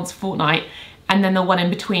it like once a fortnight, and then the one in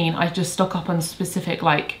between I just stock up on specific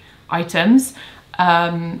like items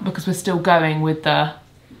because we're still going with the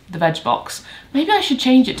veg box. Maybe I should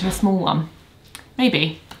change it to a small one.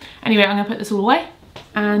 Maybe. Anyway, I'm gonna put this all away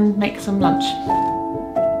and make some lunch.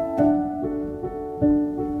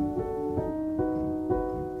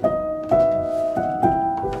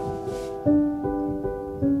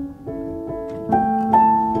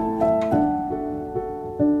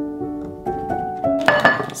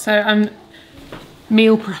 So I'm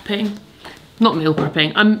meal prepping. Not meal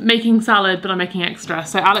prepping, I'm making salad, but I'm making extra.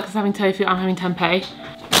 So Alex is having tofu, I'm having tempeh.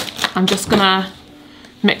 I'm just gonna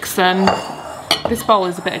mix them. This bowl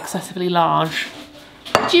is a bit excessively large.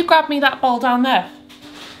 Could you grab me that bowl down there?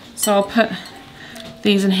 So I'll put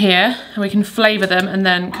these in here and we can flavour them and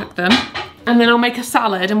then cook them. And then I'll make a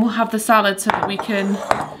salad and we'll have the salad so that we can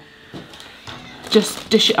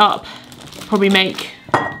just dish it up. Probably make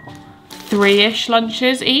 3-ish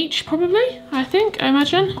lunches each, probably, I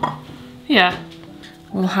imagine. Yeah,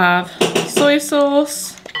 we'll have soy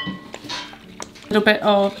sauce, a little bit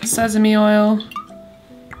of sesame oil,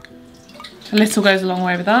 a little goes a long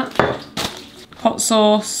way with that, hot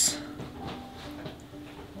sauce.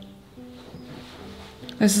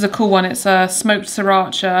 This is a cool one, it's a smoked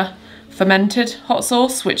sriracha fermented hot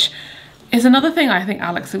sauce, which is another thing I think,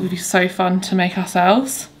 Alex, it would be so fun to make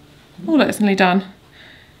ourselves. Oh look, it's nearly done.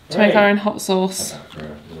 To make our own hot sauce.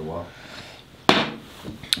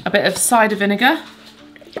 A bit of cider vinegar.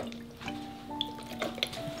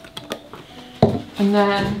 And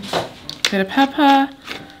then a bit of pepper.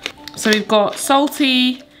 So we've got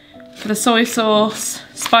salty for the soy sauce,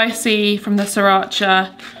 spicy from the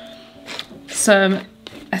sriracha, some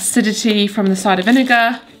acidity from the cider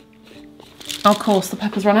vinegar. Of course, the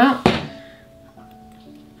peppers run out.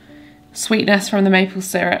 Sweetness from the maple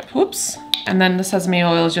syrup. Whoops. And then the sesame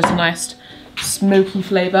oil is just a nice smoky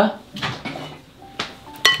flavour.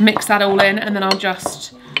 mix that all in, and then I'll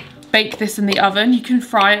just bake this in the oven. You can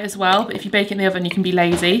fry it as well, but if you bake it in the oven, you can be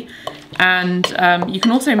lazy. And you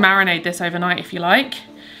can also marinate this overnight if you like.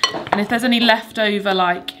 And if there's any leftover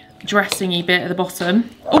like dressing-y bit at the bottom.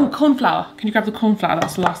 Oh, corn flour. Can you grab the corn flour?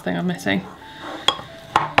 That's the last thing I'm missing.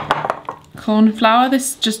 Corn flour.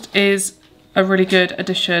 This just is a really good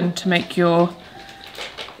addition to make your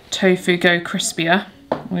tofu go crispier,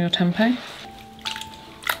 or your tempeh.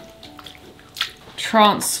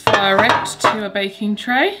 Transfer it to a baking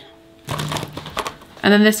tray.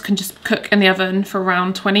 And then this can just cook in the oven for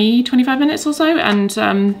around 20-25 minutes or so, and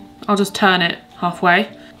I'll just turn it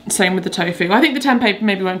halfway. Same with the tofu. I think the tempeh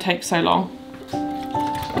maybe won't take so long.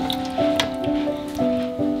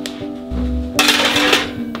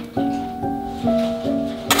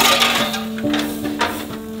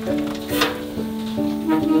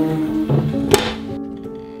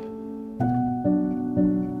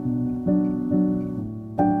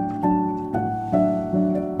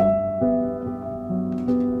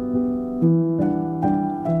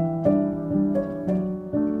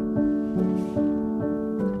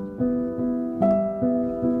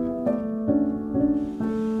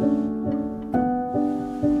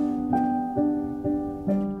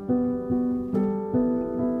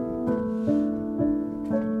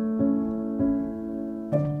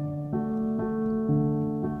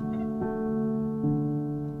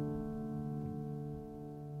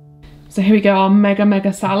 So here we go, our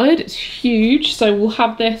mega salad. It's huge, so we'll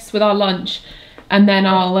have this with our lunch, and then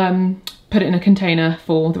I'll put it in a container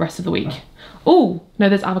for the rest of the week. Oh, no,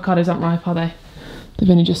 those avocados aren't ripe, are they? They've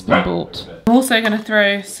only just been bought. I'm also gonna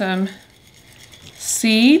throw some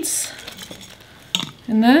seeds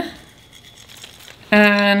in there,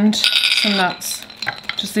 and some nuts.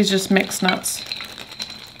 These are just mixed nuts.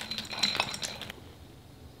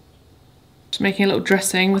 Just making a little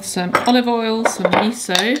dressing with some olive oil, some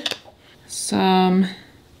miso, some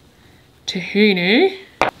tahini,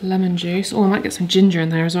 lemon juice. Oh, I might get some ginger in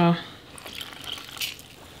there as well.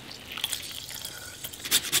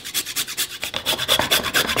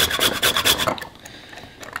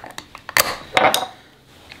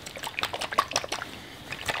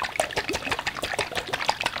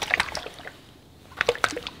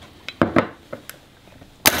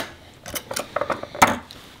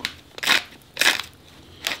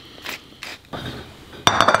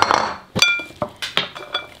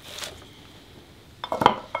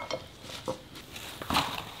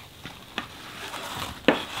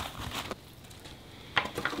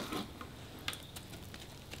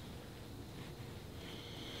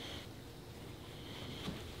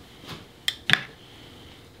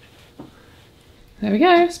 There we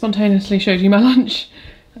go, spontaneously showed you my lunch.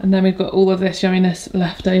 And then we've got all of this yumminess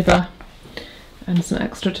left over and some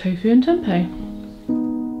extra tofu and tempeh.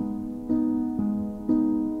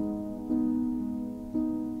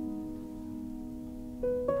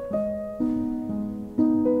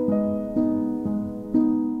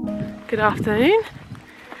 Good afternoon.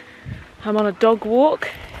 I'm on a dog walk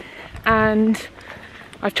and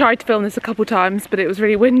I've tried to film this a couple times, but it was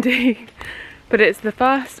really windy. But it's the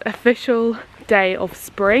first official day of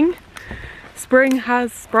spring. Spring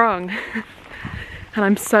has sprung and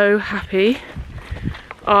I'm so happy.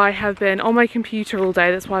 I have been on my computer all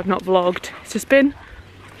day, that's why I've not vlogged. It's just been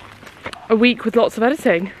a week with lots of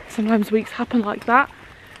editing. Sometimes weeks happen like that,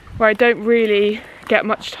 where I don't really get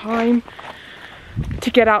much time to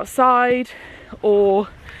get outside or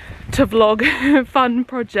to vlog fun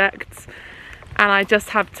projects, and I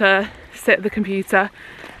just have to sit at the computer.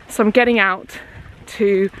 So I'm getting out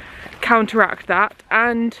to counteract that,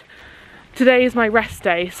 and today is my rest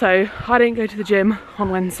day, so I didn't go to the gym on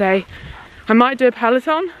Wednesday. I might do a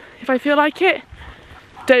Peloton if I feel like it.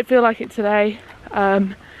 Don't feel like it today,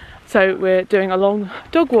 so we're doing a long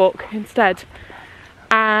dog walk instead.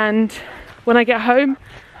 And when I get home,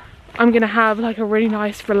 I'm gonna have like a really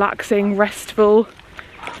nice, relaxing, restful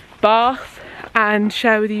bath and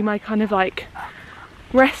share with you my kind of like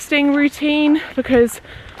resting routine, because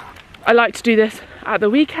I like to do this at the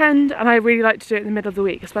weekend and I really like to do it in the middle of the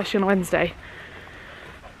week, especially on Wednesday.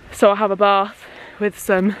 So I'll have a bath with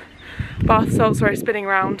some bath salts where it's spinning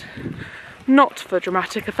around, not for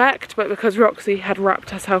dramatic effect, but because Roxy had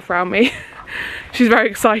wrapped herself around me. She's very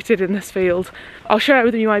excited in this field. I'll share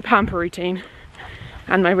with you my pamper routine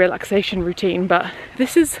and my relaxation routine, but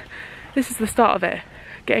this is the start of it,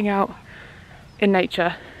 getting out in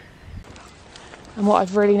nature. And what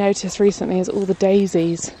I've really noticed recently is all the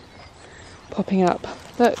daisies popping up.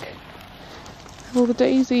 Look, all the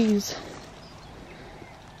daisies.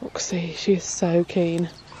 Roxy, she's so keen.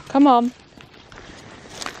 Come on.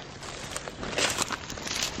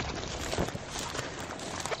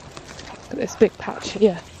 this big patch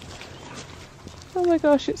here. Oh my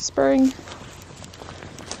gosh, it's spring.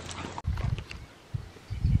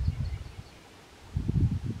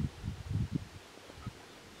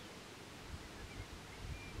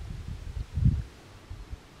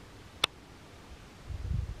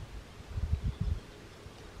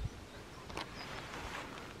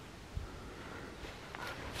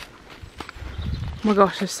 Oh my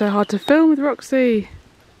gosh, it's so hard to film with Roxy.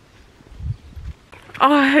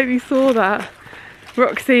 Oh, I hope you saw that.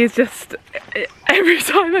 Roxy is just, every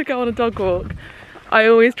time I go on a dog walk, I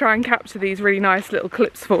always try and capture these really nice little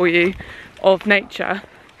clips for you of nature.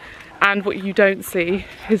 And what you don't see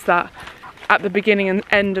is that at the beginning and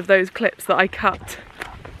end of those clips that I cut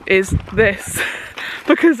is this.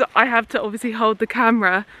 Because I have to obviously hold the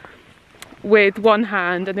camera with one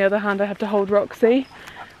hand and the other hand I have to hold Roxy.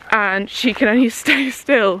 And she can only stay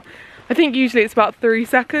still. I think usually it's about 3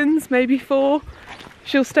 seconds, maybe 4.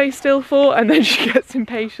 She'll stay still for, and then she gets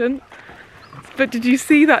impatient. But did you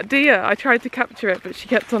see that deer? I tried to capture it, but she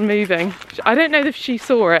kept on moving. I don't know if she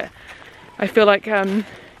saw it. I feel like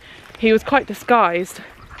he was quite disguised.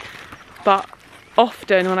 But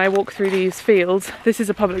often when I walk through these fields, this is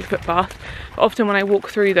a public footpath, but often when I walk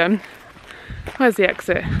through them, where's the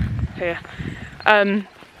exit? Here.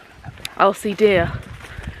 I'll see deer.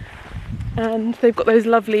 And they've got those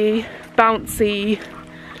lovely bouncy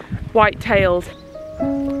white tails.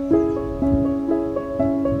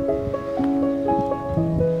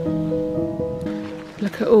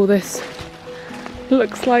 Look at all this.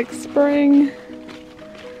 Looks like spring.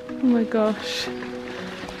 Oh my gosh.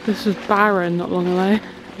 This was barren not long ago.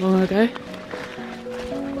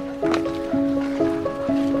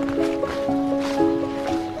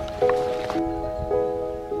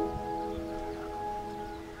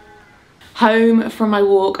 Home from my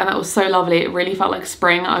walk, and that was so lovely. It really felt like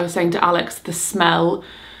spring. I was saying to Alex, the smell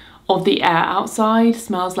of the air outside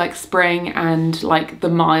smells like spring, and like the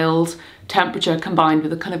mild temperature combined with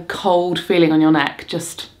the kind of cold feeling on your neck.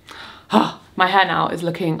 Just, my hair now is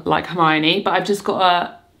looking like Hermione, but I've just got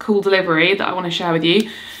a cool delivery that I want to share with you.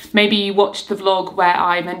 Maybe you watched the vlog where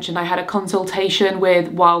I mentioned I had a consultation with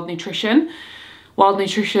Wild Nutrition. Wild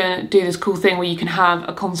Nutrition do this cool thing where you can have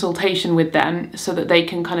a consultation with them so that they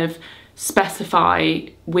can kind of specify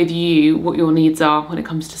with you what your needs are when it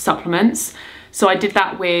comes to supplements. So I did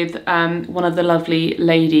that with one of the lovely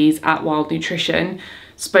ladies at Wild Nutrition,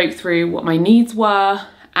 spoke through what my needs were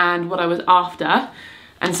and what I was after.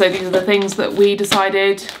 And so these are the things that we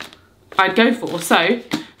decided I'd go for. So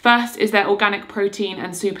first is their organic protein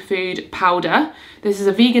and superfood powder. This is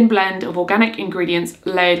a vegan blend of organic ingredients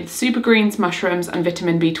layered with super greens, mushrooms and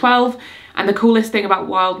vitamin B12. And the coolest thing about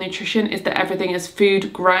Wild Nutrition is that everything is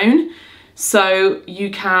food grown, so you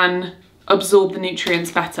can absorb the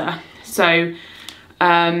nutrients better. So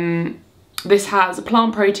this has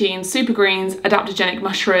plant protein, super greens, adaptogenic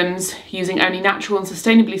mushrooms, using only natural and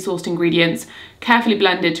sustainably sourced ingredients, carefully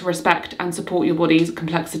blended to respect and support your body's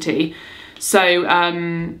complexity. So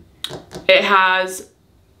it has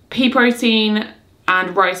pea protein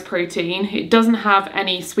and rice protein. It doesn't have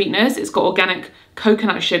any sweeteners. It's got organic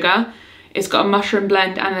coconut sugar. It's got a mushroom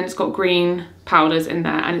blend, and then it's got green powders in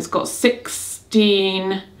there, and it's got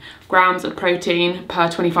 16 grams of protein per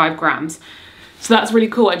 25 grams. So that's really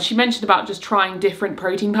cool. And she mentioned about just trying different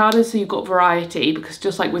protein powders so you've got variety, because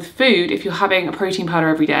just like with food, if you're having a protein powder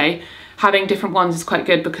every day, having different ones is quite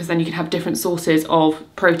good because then you can have different sources of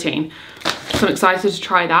protein. So I'm excited to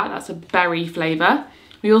try that. That's a berry flavour.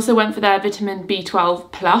 We also went for their vitamin B12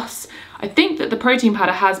 plus. I think that the protein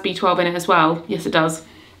powder has B12 in it as well. Yes, it does.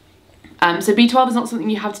 So B12 is not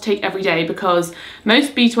something you have to take every day because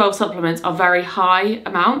most B12 supplements are very high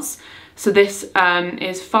amounts. So this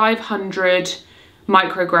is 500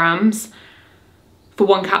 micrograms for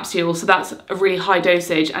one capsule. So that's a really high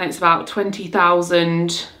dosage, and it's about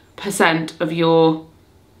 20,000% of your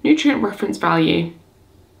nutrient reference value.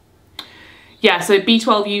 Yeah, so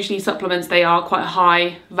B12 usually supplements, they are quite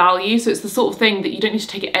high value. So it's the sort of thing that you don't need to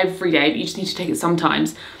take it every day, but you just need to take it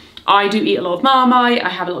sometimes. I do eat a lot of Marmite, I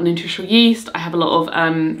have a lot of nutritional yeast, I have a lot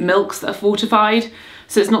of milks that are fortified.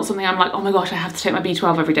 So it's not something I'm like, oh my gosh, I have to take my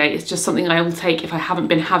B12 every day. It's just something I will take if I haven't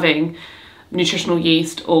been having nutritional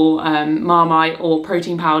yeast or Marmite or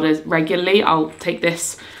protein powders regularly. I'll take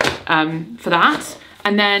this for that.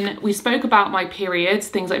 And then we spoke about my periods,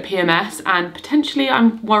 things like PMS, and potentially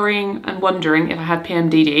I'm worrying and wondering if I had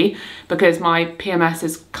PMDD because my PMS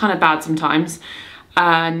is kind of bad sometimes.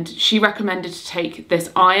 And she recommended to take this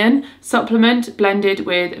iron supplement blended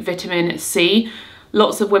with vitamin C.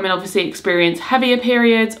 Lots of women obviously experience heavier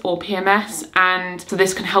periods or PMS, and so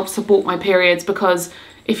this can help support my periods because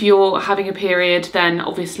if you're having a period, then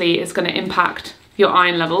obviously it's going to impact your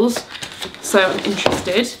iron levels. So I'm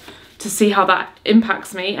interested to see how that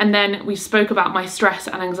impacts me. And then we spoke about my stress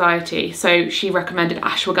and anxiety. So she recommended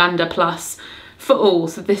ashwagandha plus for all.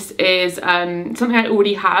 So this is something I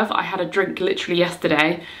already have. I had a drink literally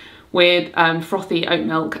yesterday with frothy oat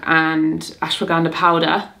milk and ashwagandha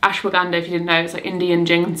powder. Ashwagandha, if you didn't know, it's like Indian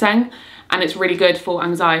ginseng, and it's really good for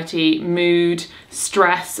anxiety, mood,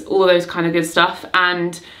 stress, all of those kind of good stuff.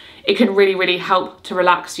 And it can really, really help to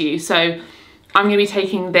relax you. So I'm gonna be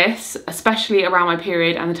taking this, especially around my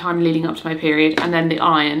period and the time leading up to my period, and then the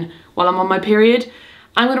iron while I'm on my period.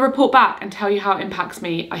 I'm gonna report back and tell you how it impacts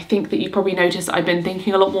me. I think that you probably noticed I've been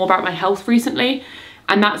thinking a lot more about my health recently,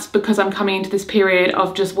 and that's because I'm coming into this period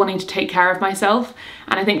of just wanting to take care of myself.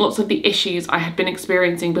 And I think lots of the issues I had been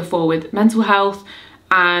experiencing before with mental health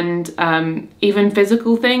and even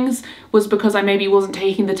physical things was because I maybe wasn't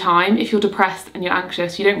taking the time. If you're depressed and you're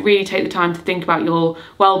anxious, you don't really take the time to think about your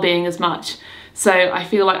well-being as much. So I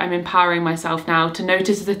feel like I'm empowering myself now to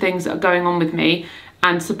notice the things that are going on with me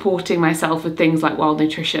and supporting myself with things like wild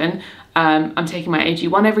nutrition. I'm taking my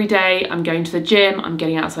AG1 every day, I'm going to the gym, I'm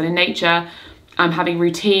getting outside in nature, I'm having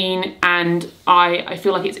routine, and I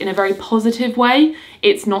feel like it's in a very positive way.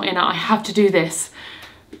 It's not in a I have to do this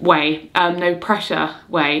way, no pressure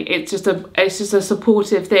way. It's just a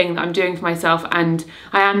supportive thing that I'm doing for myself, and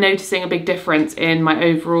I am noticing a big difference in my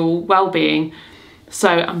overall well-being. So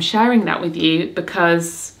I'm sharing that with you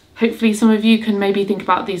because hopefully some of you can maybe think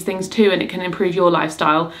about these things too, and it can improve your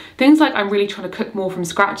lifestyle. Things like I'm really trying to cook more from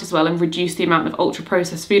scratch as well and reduce the amount of ultra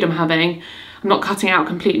processed food I'm having. I'm not cutting out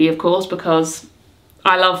completely, of course, because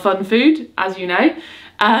I love fun food, as you know.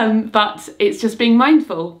 But it's just being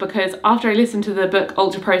mindful, because after I listened to the book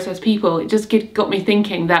Ultra Processed People, it just got me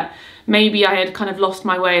thinking that maybe I had kind of lost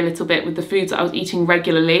my way a little bit with the foods that I was eating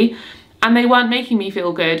regularly, and they weren't making me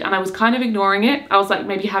feel good, and I was kind of ignoring it. I was like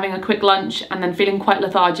maybe having a quick lunch and then feeling quite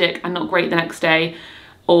lethargic and not great the next day,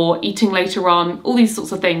 or eating later on, all these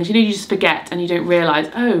sorts of things. You know, you just forget and you don't realise,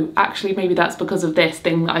 oh, actually maybe that's because of this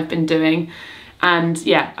thing that I've been doing. And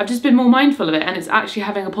yeah, I've just been more mindful of it, and it's actually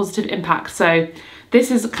having a positive impact. So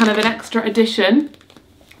this is kind of an extra addition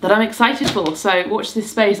that I'm excited for. So watch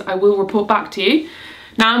this space, I will report back to you.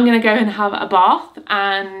 Now I'm gonna go and have a bath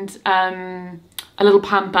and a little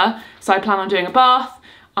pamper. So I plan on doing a bath.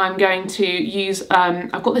 I'm going to use,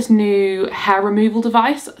 I've got this new hair removal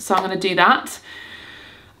device, so I'm gonna do that.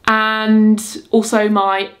 And also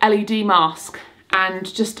my LED mask. And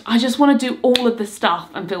I just want to do all of the stuff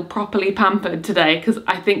and feel properly pampered today, because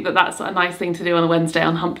I think that that's a nice thing to do on a Wednesday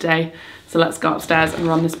on hump day. So let's go upstairs and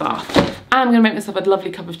run this bath. And I'm going to make myself a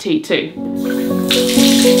lovely cup of tea too.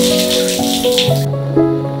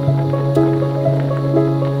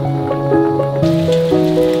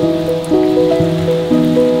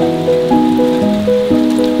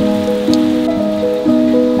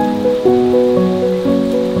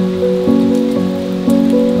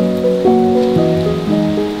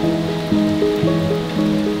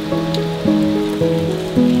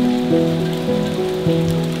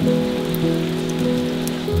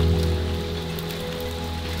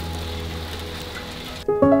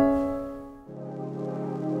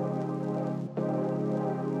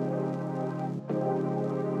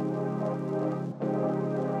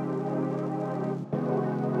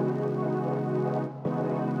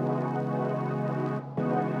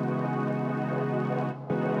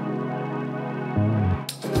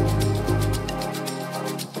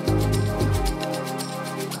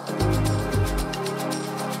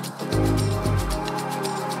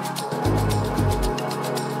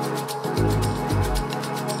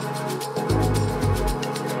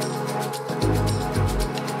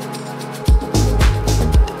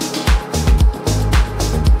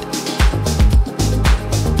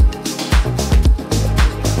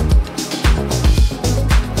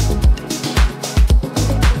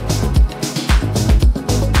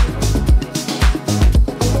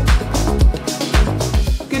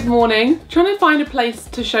 Morning. Trying to find a place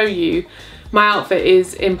to show you my outfit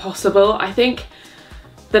is impossible. I think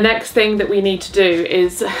the next thing that we need to do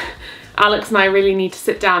is Alex and I really need to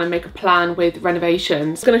sit down and make a plan with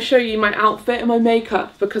renovations. I'm going to show you my outfit and my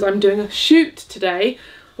makeup because I'm doing a shoot today.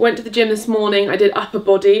 I went to the gym this morning, I did upper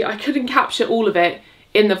body. I couldn't capture all of it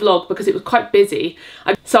in the vlog because it was quite busy.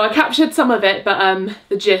 So I captured some of it, but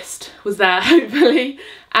the gist was there hopefully.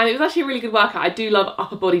 And it was actually a really good workout. I do love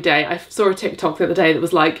upper body day. I saw a TikTok the other day that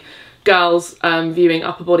was like girls viewing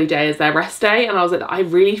upper body day as their rest day. And I was like, I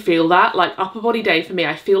really feel that. Like upper body day for me,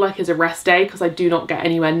 I feel like is a rest day because I do not get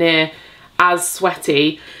anywhere near as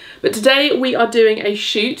sweaty. But today we are doing a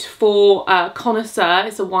shoot for Connoisseur.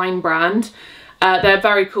 It's a wine brand. They're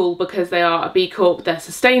very cool because they are a B Corp, they're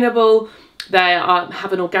sustainable, they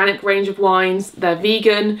have an organic range of wines, they're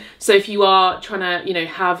vegan. So if you are trying to, you know,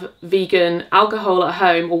 have vegan alcohol at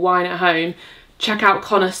home or wine at home, check out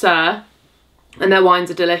Connoisseur, and their wines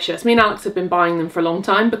are delicious. Me and Alex have been buying them for a long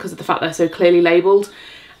time because of the fact they're so clearly labelled.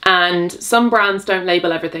 And some brands don't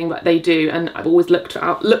label everything, but they do, and I've always looked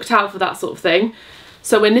out for that sort of thing.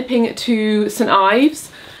 So we're nipping to St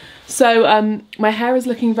Ives. So my hair is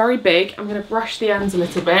looking very big. I'm going to brush the ends a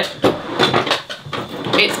little bit.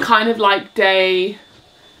 It's kind of like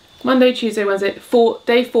Monday, Tuesday, Wednesday,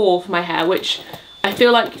 day 4 for my hair, which I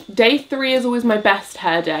feel like day 3 is always my best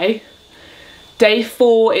hair day. Day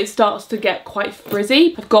 4 it starts to get quite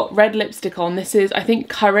frizzy. I've got red lipstick on. This is, I think,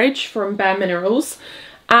 Courage from Bare Minerals.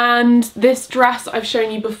 And this dress I've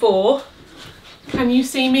shown you before. Can you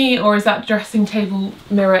see me, or is that dressing table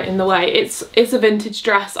mirror in the way? It's a vintage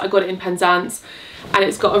dress. I got it in Penzance, and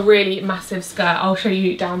it's got a really massive skirt. I'll show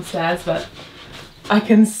you downstairs, but I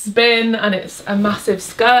can spin, and it's a massive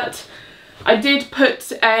skirt. I did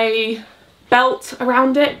put a belt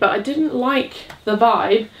around it, but I didn't like the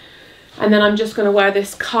vibe. And then I'm just going to wear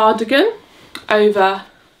this cardigan over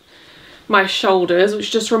my shoulders,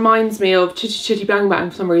 which just reminds me of Chitty Chitty Bang Bang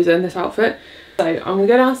for some reason, this outfit. So I'm going to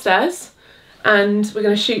go downstairs and we're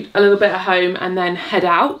going to shoot a little bit at home and then head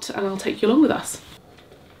out, and I'll take you along with us.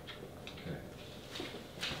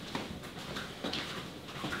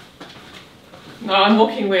 No, I'm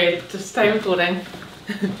walking weird, just stay recording.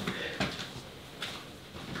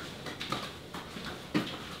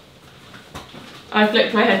 I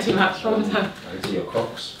flipped my head too much, one more time. I can see your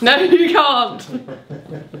Crocs. No, you can't.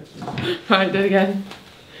 Right, do it again.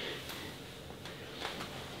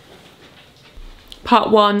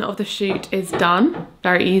 Part 1 of the shoot is done,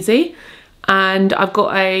 very easy. And I've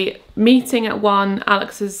got a meeting at 1.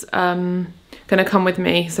 Alex is gonna come with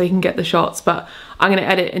me so he can get the shots, but I'm gonna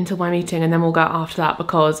edit until my meeting and then we'll go out after that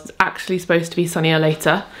because it's actually supposed to be sunnier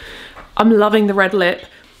later. I'm loving the red lip.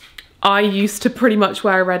 I used to pretty much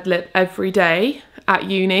wear a red lip every day at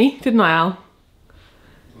uni, didn't I, Al?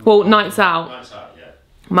 Well, nights out. Nights out, yeah.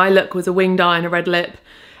 My look was a winged eye and a red lip,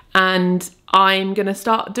 and I'm gonna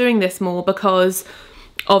start doing this more because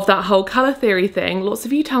of that whole colour theory thing. Lots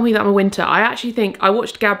of you tell me that I'm a winter. I actually think, I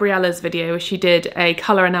watched Gabriella's video where she did a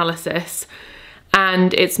colour analysis,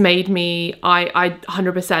 and it's made me, I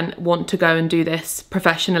 100% want to go and do this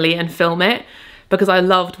professionally and film it, because I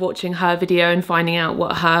loved watching her video and finding out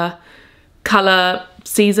what her colour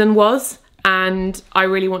season was, and I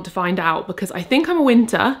really want to find out because I think I'm a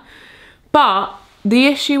winter, but the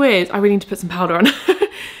issue is, I really need to put some powder on.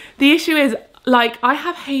 The issue is, like, I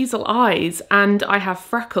have hazel eyes and I have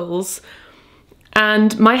freckles,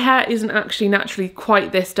 and my hair isn't actually naturally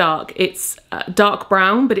quite this dark. It's dark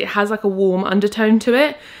brown, but it has like a warm undertone to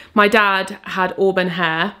it. My dad had auburn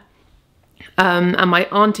hair, and my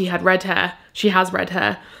auntie had red hair. She has red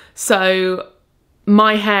hair. So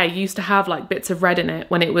my hair used to have like bits of red in it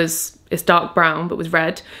when it's dark brown but with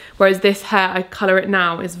red. Whereas this hair, I colour it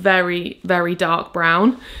now, is very, very dark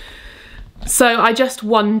brown. So I just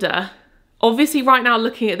wonder, obviously right now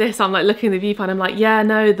looking at this, I'm like looking at the viewfinder, I'm like, yeah,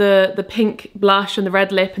 no, the pink blush and the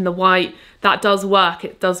red lip and the white, that does work.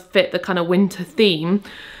 It does fit the kind of winter theme.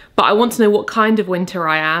 But I want to know what kind of winter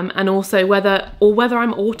I am, and also whether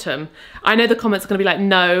I'm autumn. I know the comments are going to be like,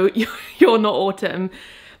 no, you're not autumn,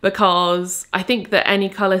 because I think that any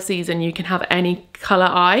colour season you can have any colour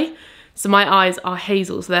eye. So my eyes are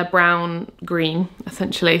hazel, so they're brown green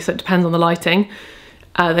essentially, so it depends on the lighting.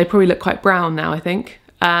 They probably look quite brown now, I think.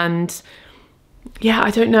 And yeah,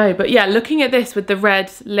 I don't know, but yeah, looking at this with the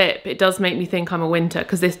red lip, it does make me think I'm a winter,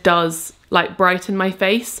 because this does like brighten my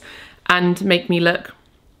face and make me look,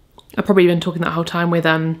 I've probably been talking that whole time with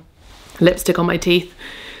lipstick on my teeth.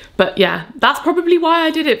 But yeah, that's probably why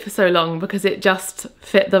I did it for so long, because it just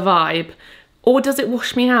fit the vibe. Or does it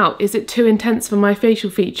wash me out? Is it too intense for my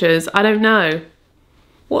facial features? I don't know.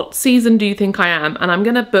 What season do you think I am? And I'm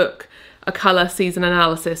gonna book a colour season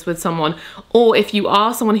analysis with someone. Or if you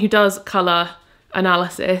are someone who does colour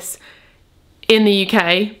analysis in the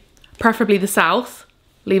UK, preferably the South,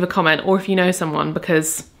 leave a comment. Or if you know someone,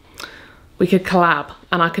 because we could collab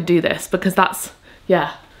and I could do this, because that's,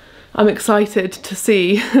 yeah, I'm excited to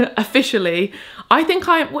see officially. I think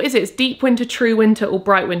what is it? It's deep winter, true winter, or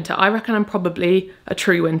bright winter. I reckon I'm probably a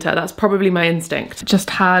true winter. That's probably my instinct. Just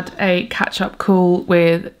had a catch-up call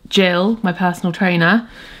with Jill, my personal trainer.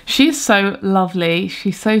 She's so lovely.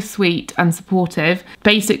 She's so sweet and supportive.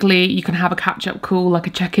 Basically, you can have a catch-up call, like a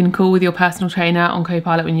check-in call with your personal trainer on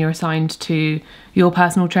Copilot when you're assigned to your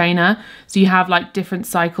personal trainer. So you have like different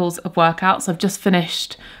cycles of workouts. I've just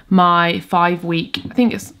finished my 5-week, I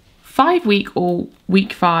think it's 5-week or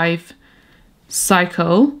week 5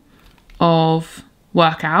 cycle of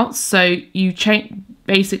workouts. So you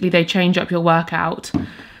basically they change up your workout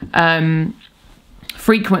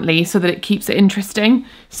frequently so that it keeps it interesting.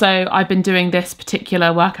 So I've been doing this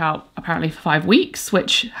particular workout apparently for 5 weeks,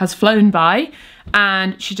 which has flown by,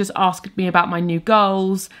 and she just asked me about my new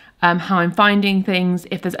goals, how I'm finding things,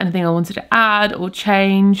 if there's anything I wanted to add or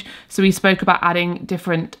change. So we spoke about adding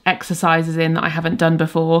different exercises in that I haven't done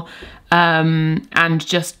before, and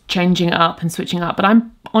just changing it up and switching up. But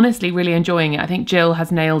I'm honestly really enjoying it. I think Jill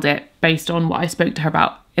has nailed it based on what I spoke to her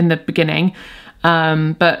about in the beginning.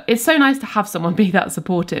 But it's so nice to have someone be that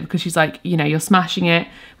supportive, because she's like, you know, you're smashing it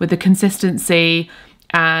with the consistency,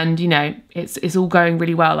 and you know, it's all going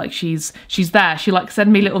really well. Like she's there. She like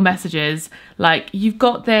send me little messages like, you've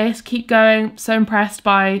got this, keep going. So impressed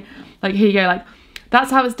by, like, here you go, like,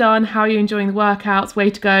 that's how it's done. How are you enjoying the workouts? Way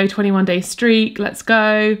to go. 21-day streak. Let's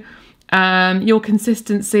go. Your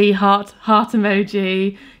consistency, heart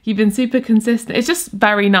emoji. You've been super consistent. It's just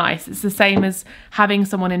very nice. It's the same as having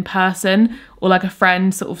someone in person or like a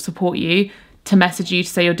friend sort of support you, to message you to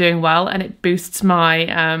say you're doing well, and it boosts my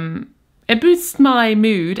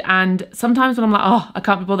mood. And sometimes when I'm like, oh, I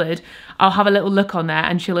can't be bothered, I'll have a little look on there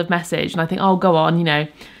and she'll have messaged, and I think, oh, go on, you know,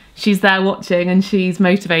 she's there watching and she's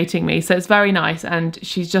motivating me. So it's very nice, and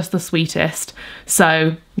she's just the sweetest.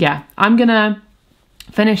 So yeah, I'm gonna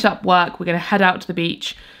finish up work. We're gonna head out to the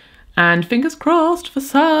beach, and fingers crossed for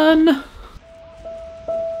sun.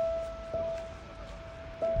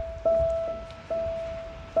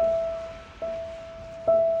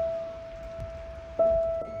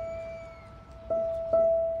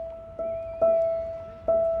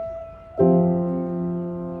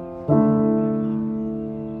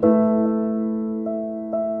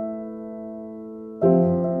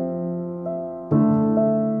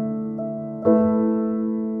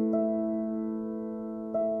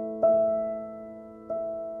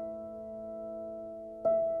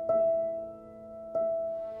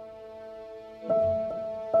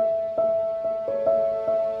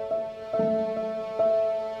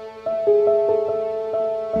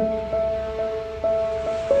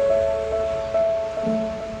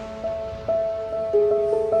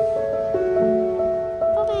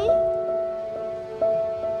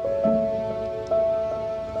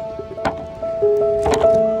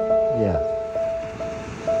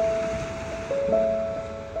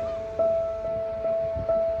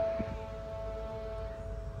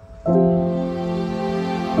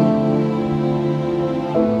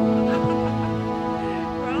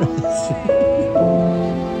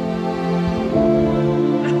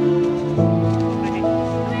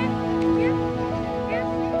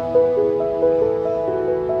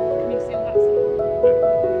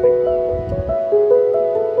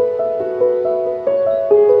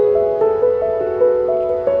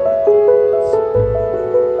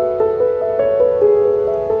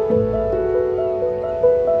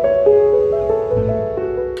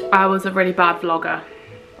 I was a really bad vlogger.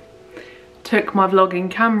 Took my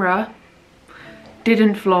vlogging camera,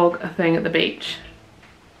 didn't vlog a thing at the beach.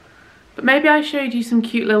 But maybe I showed you some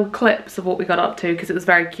cute little clips of what we got up to, because it was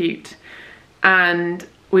very cute. And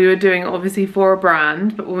we were doing it obviously for a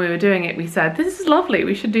brand, but when we were doing it we said, this is lovely,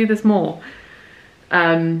 we should do this more.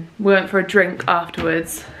 We went for a drink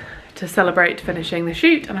afterwards to celebrate finishing the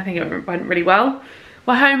shoot, and I think it went really well.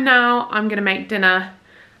 We're home now. I'm gonna make dinner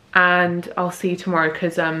and I'll see you tomorrow,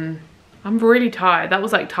 because I'm really tired. That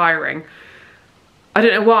was like tiring. I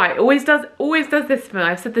don't know why. It always does this for me.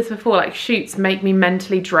 I've said this before, like shoots make me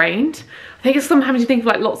mentally drained. I think it's sometimes you think of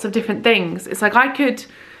like lots of different things. It's like I could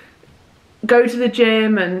go to the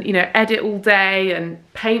gym and, you know, edit all day and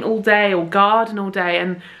paint all day or garden all day,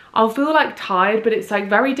 and I'll feel like tired, but it's like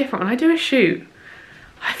very different. When I do a shoot,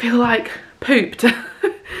 I feel like pooped.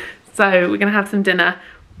 So we're gonna have some dinner.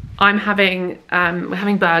 we're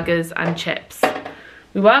having burgers and chips.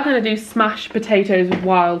 We were gonna do smashed potatoes with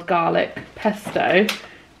wild garlic pesto,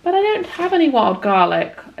 but I don't have any wild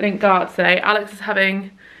garlic. I didn't go out today. Alex is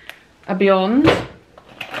having a Beyond,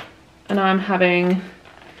 and I'm having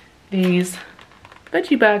these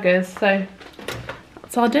veggie burgers. So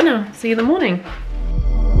that's our dinner. See you in the morning.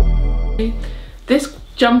 This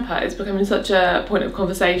jumper is becoming such a point of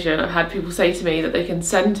conversation. I've had people say to me that they can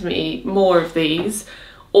send me more of these,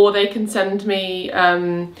 or they can send me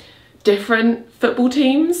different football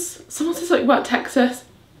teams. Someone says something about Texas.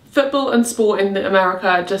 Football and sport in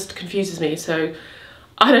America just confuses me, so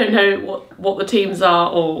I don't know what the teams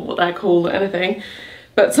are or what they're called or anything.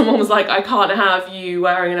 But someone was like, I can't have you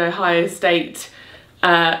wearing an Ohio State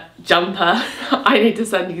jumper. I need to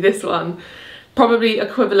send you this one. probably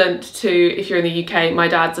equivalent to, if you're in the UK, my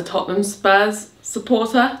dad's a Tottenham Spurs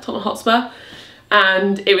supporter, Tottenham Hotspur,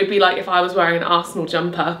 and it would be like if I was wearing an Arsenal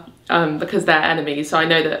jumper, because they're enemies. So I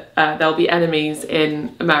know that there'll be enemies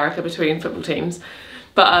in America between football teams.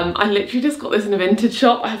 But I literally just got this in a vintage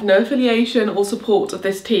shop. I have no affiliation or support of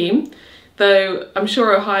this team, though I'm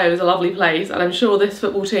sure Ohio is a lovely place, and I'm sure this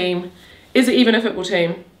football team, is it even a football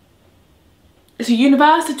team? It's a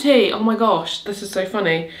university. Oh my gosh, this is so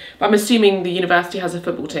funny. But I'm assuming the university has a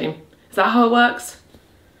football team. Is that how it works?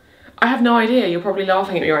 I have no idea. You're probably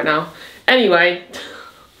laughing at me right now. Anyway,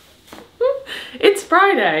 it's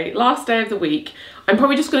Friday, last day of the week. I'm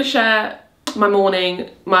probably just going to share my morning,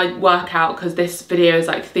 my workout, because this video is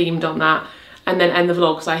like themed on that, and then end the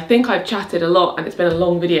vlog. So I think I've chatted a lot and it's been a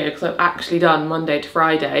long video because I've actually done Monday to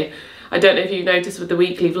Friday. I don't know if you've noticed with the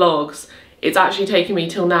weekly vlogs, it's actually taken me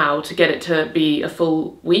till now to get it to be a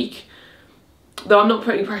full week. Though I'm not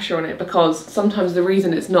putting pressure on it, because sometimes the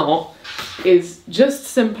reason it's not is just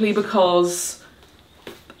simply because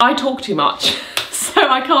I talk too much. So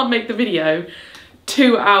I can't make the video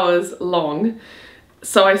 2 hours long.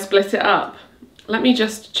 So I split it up. Let me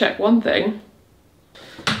just check one thing.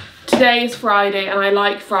 Today is Friday, and I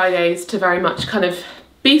like Fridays to very much kind of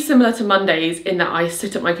be similar to Mondays in that I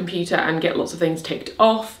sit at my computer and get lots of things ticked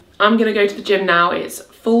off. I'm gonna go to the gym now. It's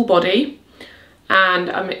full body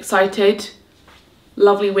and I'm excited.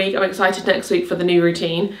 Lovely week. I'm excited next week for the new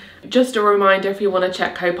routine. Just a reminder, if you want to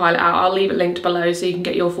check Copilot out, I'll leave it linked below so you can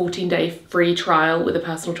get your 14-day free trial with a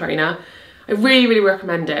personal trainer. I really, really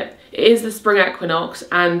recommend it. It is the spring equinox,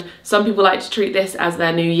 and some people like to treat this as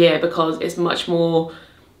their new year because it's much more,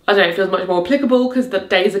 I don't know, it feels much more applicable because the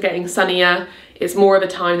days are getting sunnier. It's more of a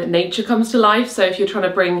time that nature comes to life. So if you're trying to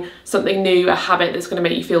bring something new, a habit that's going to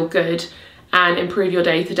make you feel good and improve your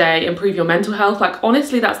day-to-day, improve your mental health. Like,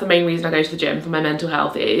 honestly, that's the main reason I go to the gym, for my mental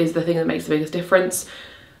health. It is the thing that makes the biggest difference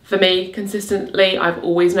for me consistently. I've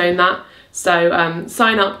always known that. So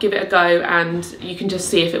sign up, give it a go, and you can just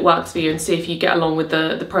see if it works for you and see if you get along with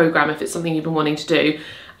the program, if it's something you've been wanting to do.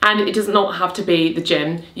 And it does not have to be the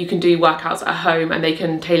gym. You can do workouts at home and they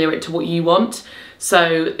can tailor it to what you want.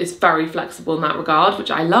 So it's very flexible in that regard,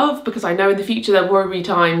 which I love, because I know in the future there will be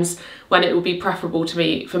times when it will be preferable to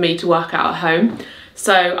me for me to work out at home.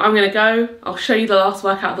 So I'm gonna go, I'll show you the last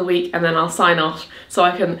workout of the week, and then I'll sign off so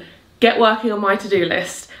I can get working on my to-do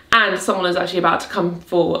list. And someone is actually about to come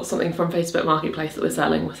for something from Facebook Marketplace that we're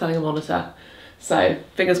selling. We're selling a monitor. So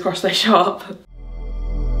fingers crossed they show up.